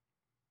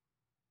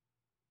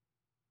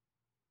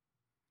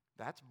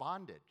 That's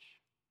bondage.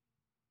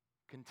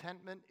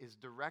 Contentment is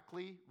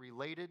directly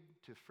related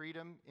to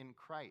freedom in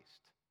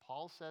Christ.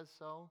 Paul says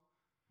so,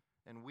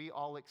 and we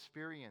all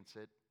experience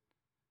it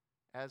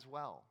as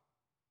well.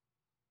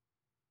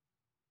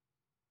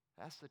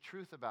 That's the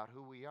truth about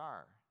who we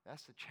are.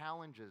 That's the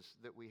challenges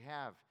that we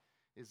have,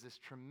 is this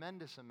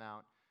tremendous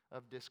amount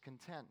of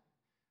discontent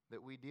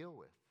that we deal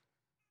with.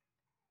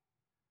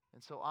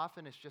 And so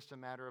often it's just a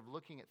matter of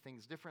looking at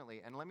things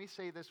differently. And let me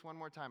say this one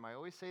more time. I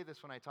always say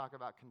this when I talk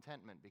about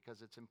contentment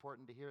because it's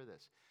important to hear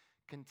this.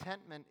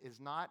 Contentment is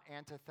not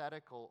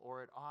antithetical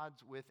or at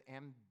odds with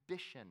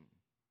ambition.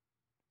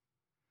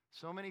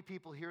 So many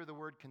people hear the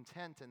word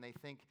content and they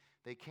think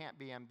they can't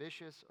be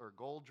ambitious or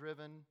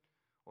goal-driven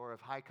or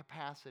of high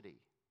capacity.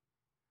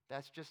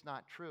 That's just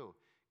not true.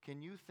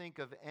 Can you think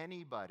of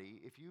anybody,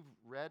 if you've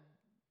read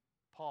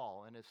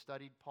Paul and have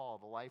studied Paul,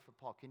 the life of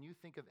Paul, can you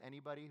think of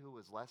anybody who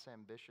was less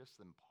ambitious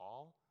than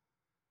Paul?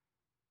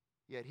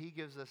 Yet he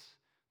gives us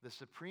the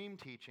supreme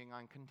teaching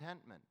on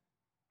contentment.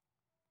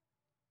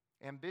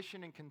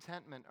 Ambition and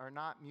contentment are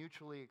not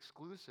mutually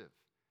exclusive.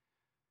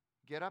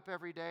 Get up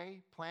every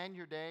day, plan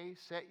your day,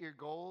 set your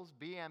goals,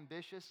 be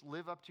ambitious,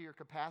 live up to your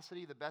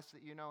capacity the best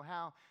that you know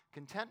how.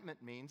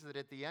 Contentment means that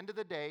at the end of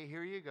the day,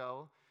 here you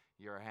go,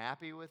 you're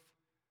happy with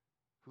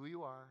who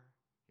you are,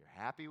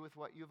 you're happy with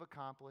what you've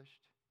accomplished,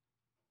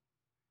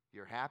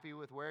 you're happy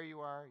with where you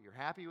are, you're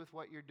happy with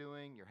what you're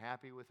doing, you're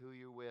happy with who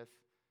you're with,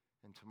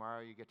 and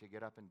tomorrow you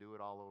get up and do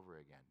it all over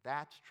again.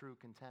 That's true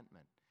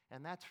contentment,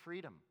 and that's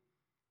freedom.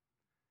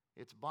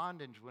 It's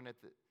bondage when at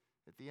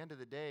the end of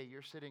the day,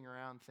 you're sitting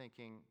around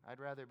thinking, I'd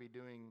rather be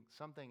doing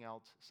something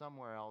else,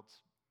 somewhere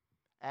else,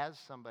 as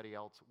somebody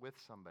else, with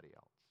somebody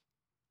else.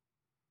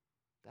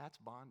 That's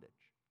bondage.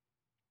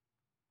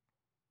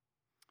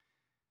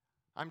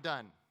 I'm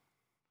done.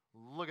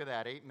 Look at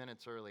that, 8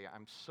 minutes early.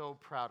 I'm so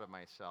proud of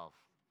myself.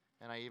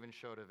 And I even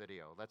showed a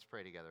video. Let's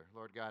pray together.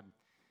 Lord God,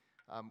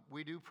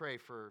 we do pray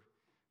for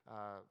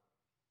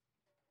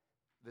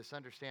this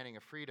understanding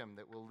of freedom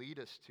that will lead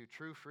us to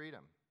true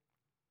freedom,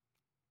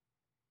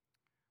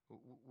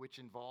 which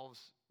involves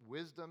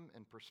wisdom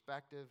and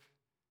perspective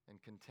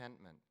and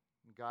contentment.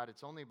 God,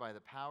 it's only by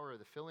the power of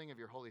the filling of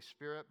your Holy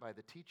Spirit, by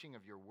the teaching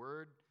of your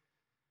word,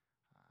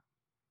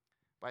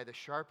 by the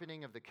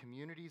sharpening of the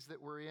communities that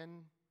we're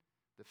in,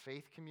 the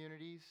faith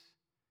communities,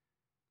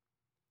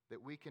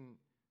 that we can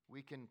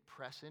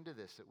press into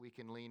this, that we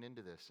can lean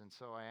into this. And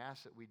so I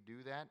ask that we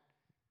do that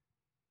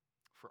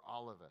for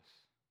all of us.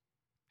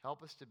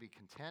 Help us to be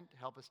content,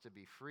 help us to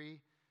be free,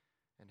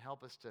 and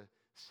help us to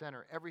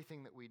center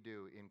everything that we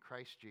do in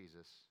Christ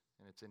Jesus.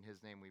 And it's in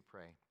his name we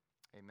pray.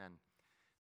 Amen.